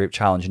solid girl group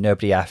challenge.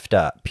 Nobody effed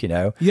up, you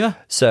know? Yeah.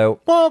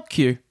 So, well,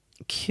 Q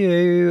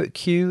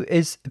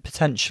is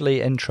potentially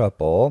in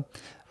trouble.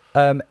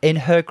 In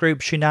her group,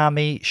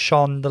 Tsunami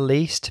shone the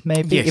least,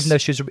 maybe, yes. even though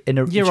she was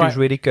was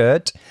really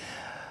good.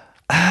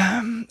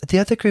 The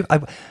other group,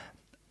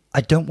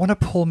 I don't want to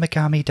pull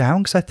Megami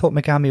down because I thought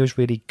Megami was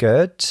really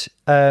good.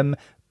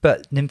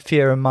 But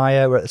Nymphia and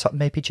Maya were at the top.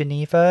 Maybe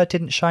Geneva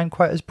didn't shine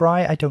quite as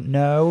bright. I don't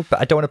know.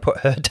 But I don't want to put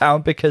her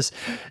down because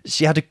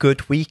she had a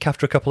good week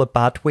after a couple of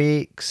bad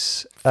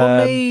weeks.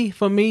 For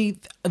me,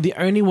 the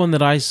only one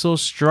that I saw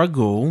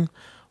struggle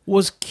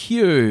was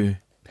Q.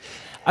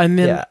 And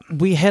then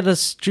we had a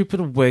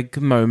stupid wig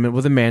moment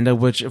with Amanda,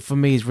 which for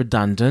me is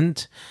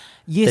redundant.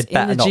 Yes,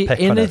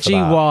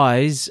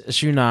 energy-wise,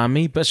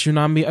 Tsunami, but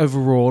Tsunami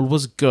overall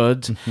was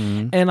good.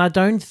 Mm-hmm. And I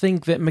don't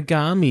think that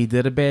Megami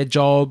did a bad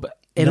job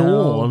at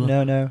all.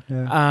 No.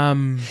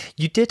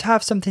 You did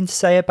have something to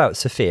say about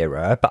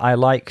Saphira, but I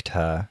liked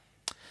her.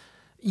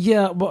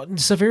 Yeah, well,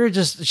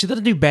 Saphira she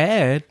didn't do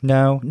bad.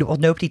 No, well,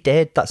 nobody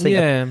did. That's the...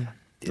 Yeah.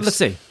 Let's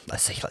see.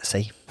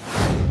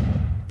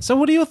 So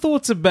what are your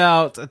thoughts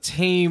about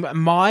Team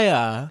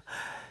Maya?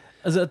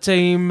 Is it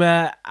Team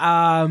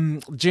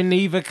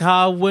Geneva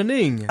Carr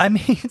winning? I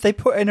mean, they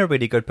put in a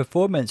really good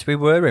performance. We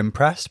were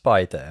impressed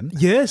by them.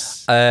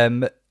 Yes.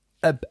 I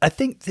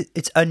think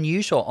it's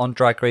unusual on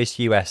Drag Race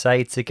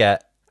USA to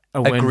get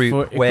a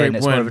group win.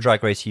 It's more of a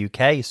Drag Race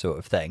UK sort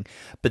of thing.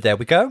 At there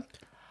we go.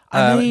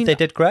 I mean, they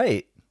did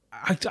great.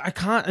 I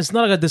can't. It's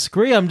not like I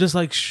disagree. I'm just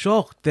like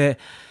shocked that,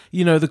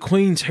 you know, the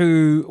queens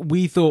who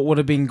we thought would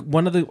have been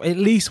at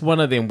least one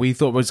of them we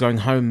thought was going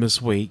home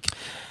this week.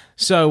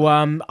 So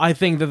I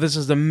think that this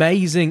is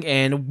amazing,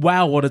 and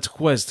wow, what a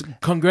twist.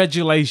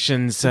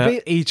 Congratulations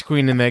to each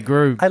queen in their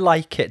group. I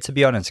like it, to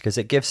be honest, because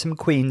it gives some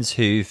queens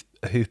who've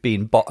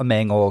been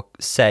bottoming or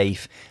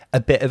safe a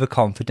bit of a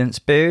confidence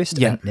boost.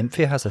 Yeah. And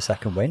Nymphia has a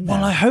second win now.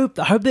 Well, I hope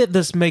that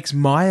this makes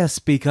Maya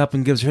speak up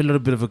and gives her a little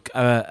bit of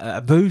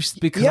a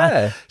boost,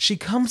 because she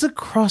comes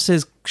across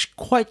as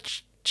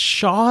quite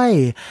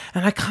shy,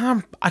 and I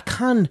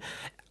can't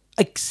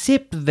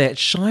accept that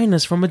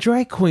shyness from a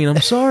drag queen. I'm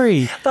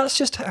sorry. That's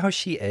just how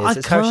she is.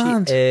 It's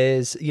how she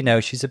is. You know,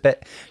 she's a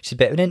bit of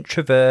an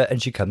introvert,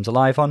 and she comes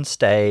alive on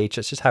stage.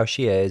 That's just how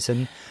she is.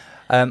 And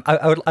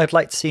I'd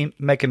like to see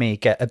Megami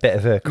get a bit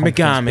of a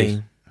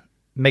Megami.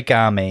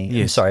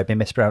 Yes. I'm sorry, I've been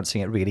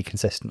mispronouncing it really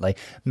consistently.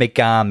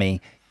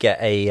 Megami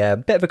get a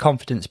bit of a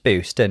confidence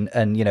boost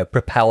and you know,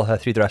 propel her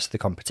through the rest of the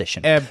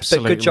competition.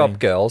 Absolutely. But good job,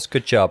 girls.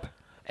 Good job.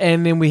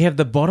 And then we have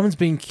the bottoms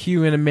being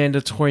Q and a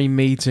mandatory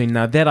meeting.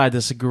 Now, that I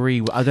disagree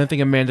with. I don't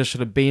think Amanda should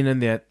have been in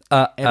there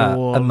at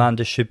all.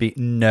 Amanda should be...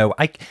 No,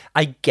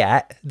 I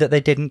get that they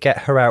didn't get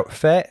her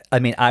outfit. I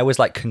mean, I was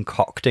like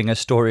concocting a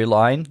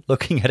storyline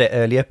looking at it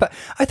earlier, but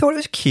I thought it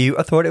was cute.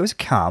 I thought it was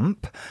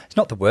camp. It's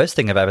not the worst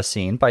thing I've ever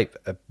seen by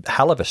a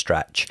hell of a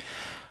stretch.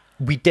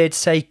 We did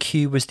say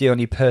Q was the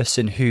only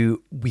person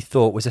who we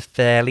thought was a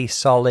fairly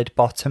solid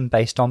bottom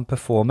based on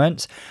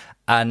performance.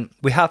 And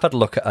we have had a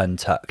look at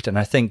Untucked, and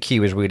I think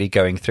Q was really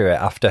going through it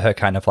after her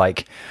kind of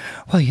like,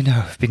 well, you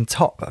know, I've been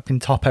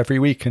top every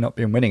week and not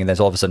been winning, and then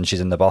all of a sudden she's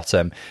in the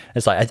bottom.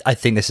 It's like, I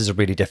think this is a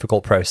really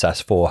difficult process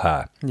for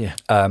her. Yeah.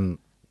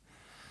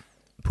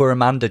 Poor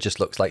Amanda just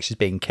looks like she's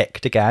being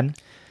kicked again,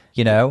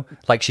 you know,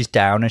 like she's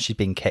down and she's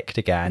being kicked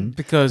again.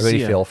 Because I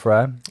really feel for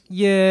her.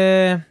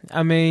 Yeah,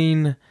 I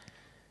mean,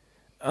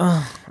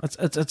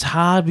 it's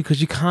hard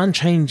because you can't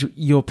change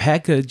your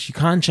package. You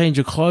can't change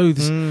your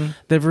clothes.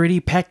 They've already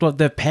packed what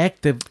they've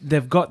packed.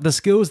 They've got the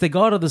skills they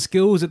got, are the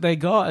skills that they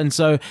got. And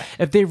so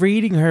if they're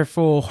reading her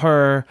for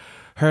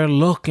her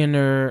look and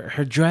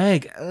her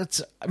drag,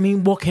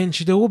 what can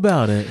she do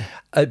about it?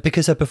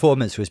 Because her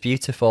performance was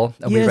beautiful,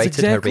 and we Yes, rated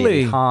exactly. her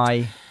really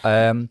high.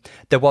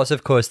 There was,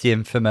 of course, the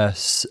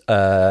infamous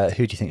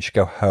 "Who do you think should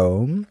go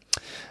home?"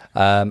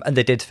 And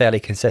they did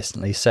fairly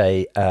consistently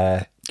say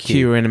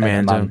Q and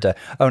Amanda.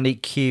 Only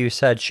Q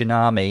said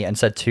Shinami and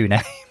said two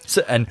names,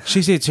 and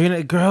She said to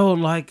her, girl,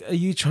 like, are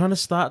you trying to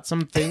start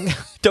something?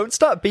 don't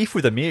start beef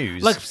with a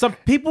muse. Like, some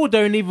people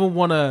don't even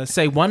want to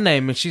say one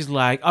name, and she's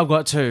like, I've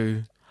got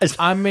two.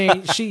 I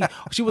mean, she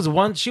was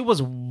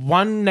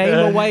one name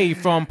away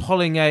from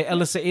pulling a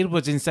Alyssa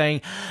Edwards and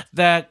saying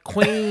the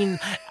queen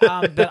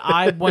that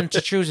I want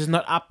to choose is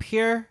not up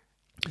here.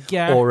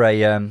 Yeah. Or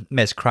a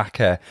Ms.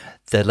 Cracker,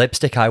 the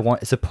lipstick I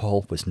wanted to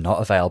pull was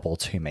not available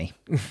to me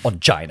on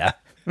China.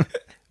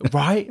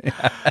 Right?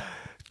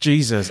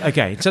 Jesus.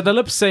 Okay, so the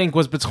lip sync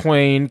was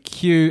between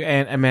Q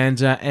and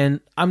Amanda, and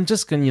I'm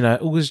just going to,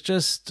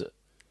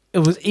 it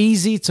was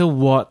easy to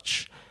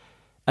watch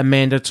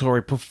Amanda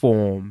Tori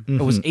perform.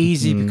 It was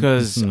easy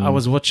because I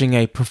was watching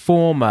a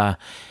performer,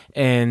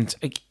 and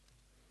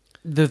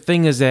the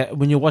thing is that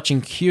when you're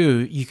watching Q,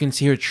 you can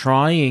see her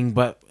trying,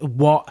 but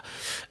what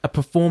a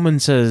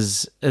performance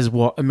is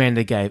what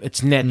Amanda gave.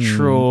 It's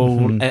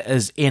natural, it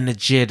is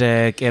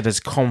energetic, it is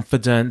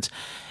confident,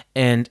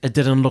 and it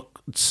didn't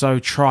look so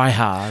try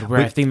hard, where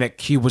I think that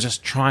Q was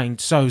just trying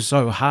so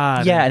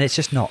hard. Yeah, and it's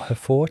just not her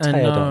forte,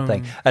 I don't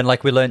think. And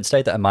like we learned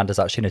today that Amanda's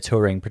actually in a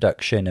touring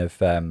production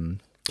of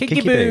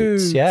Kinky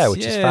Boots, yeah,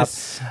 which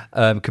is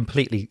fab.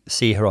 Completely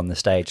see her on the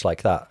stage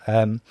like that.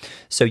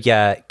 So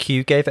yeah,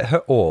 Q gave it her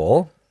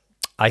all.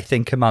 I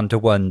think Amanda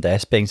won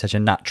this, being such a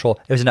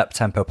natural. It was an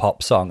up-tempo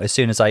pop song. As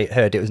soon as I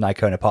heard it was an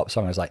Icona pop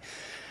song, I was like,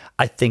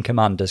 I think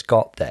Amanda's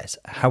got this.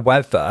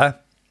 However,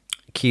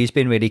 Q's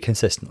been really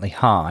consistently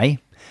high.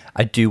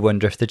 I do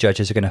wonder if the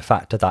judges are going to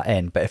factor that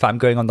in. But if I'm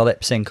going on the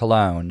lip sync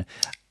alone,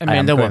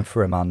 Amanda I'm going won.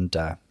 for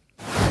Amanda.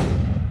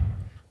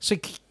 So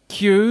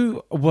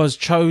Q was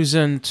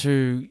chosen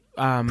to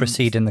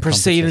Proceed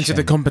into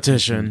the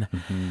competition,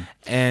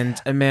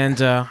 and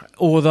Amanda,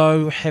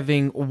 although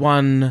having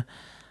won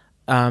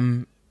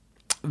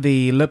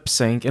the lip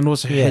sync and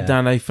also had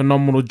done a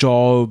phenomenal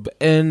job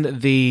in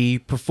the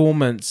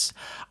performance,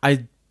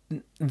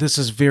 this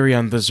is very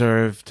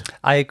undeserved.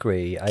 I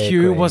agree.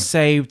 Q was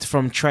saved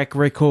from track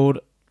record,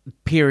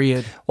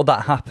 period. Well,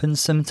 that happens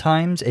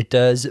sometimes. It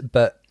does,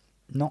 but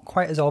not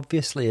quite as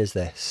obviously as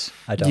this,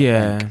 I don't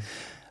think.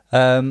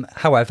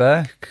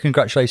 However,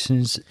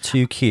 congratulations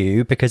to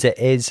Q, because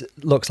it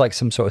looks like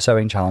some sort of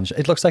sewing challenge.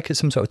 It looks like it's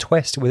some sort of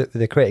twist with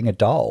they're creating a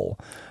doll.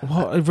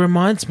 Well, it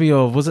reminds me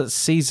of, was it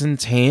season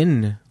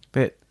 10?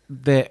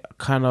 That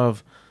kind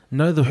of,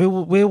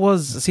 where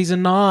was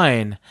season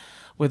 9?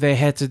 Where they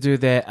had to do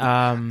that.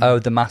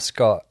 The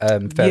mascot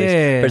fairies.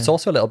 Yeah. But it's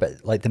also a little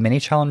bit like the mini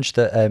challenge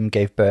that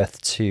gave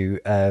birth to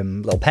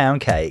Little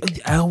Pound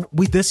Cake.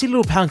 We did see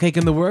Little Pound Cake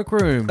in the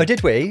workroom. Oh,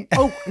 did we?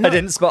 Oh, no. I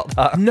didn't spot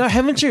that. No,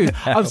 haven't you?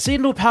 I've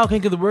seen Little Pound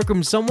Cake in the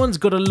workroom. Someone's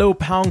got a Little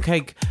Pound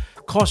Cake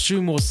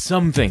costume or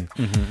something.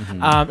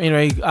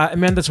 Anyway,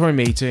 mandatory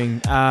meeting.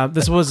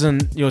 This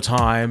wasn't your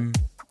time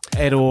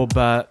at all,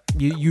 but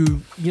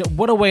you know,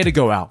 what a way to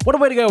go out. What a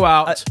way to go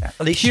out.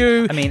 At least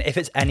Q, if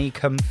it's any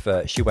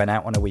comfort, she went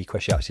out on a week where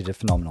she actually did a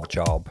phenomenal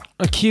job.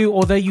 Q,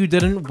 although you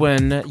didn't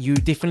win, you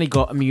definitely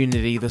got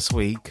immunity this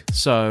week.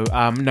 So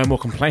no more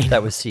complaining.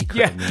 That was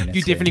secret immunity.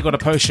 You definitely got a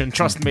potion.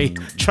 Trust me.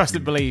 Trust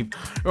and believe.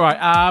 All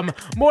right.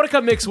 More to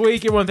come next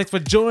week. Everyone, thanks for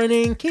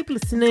joining. Keep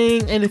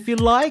listening. And if you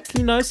like,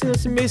 send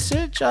us a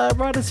message.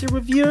 Write us a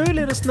review.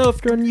 Let us know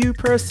if you're a new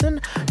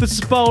person. This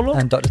is Paolo.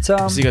 And Dr.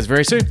 Tom. See you guys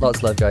very soon. Lots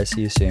of love, guys.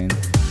 See you soon.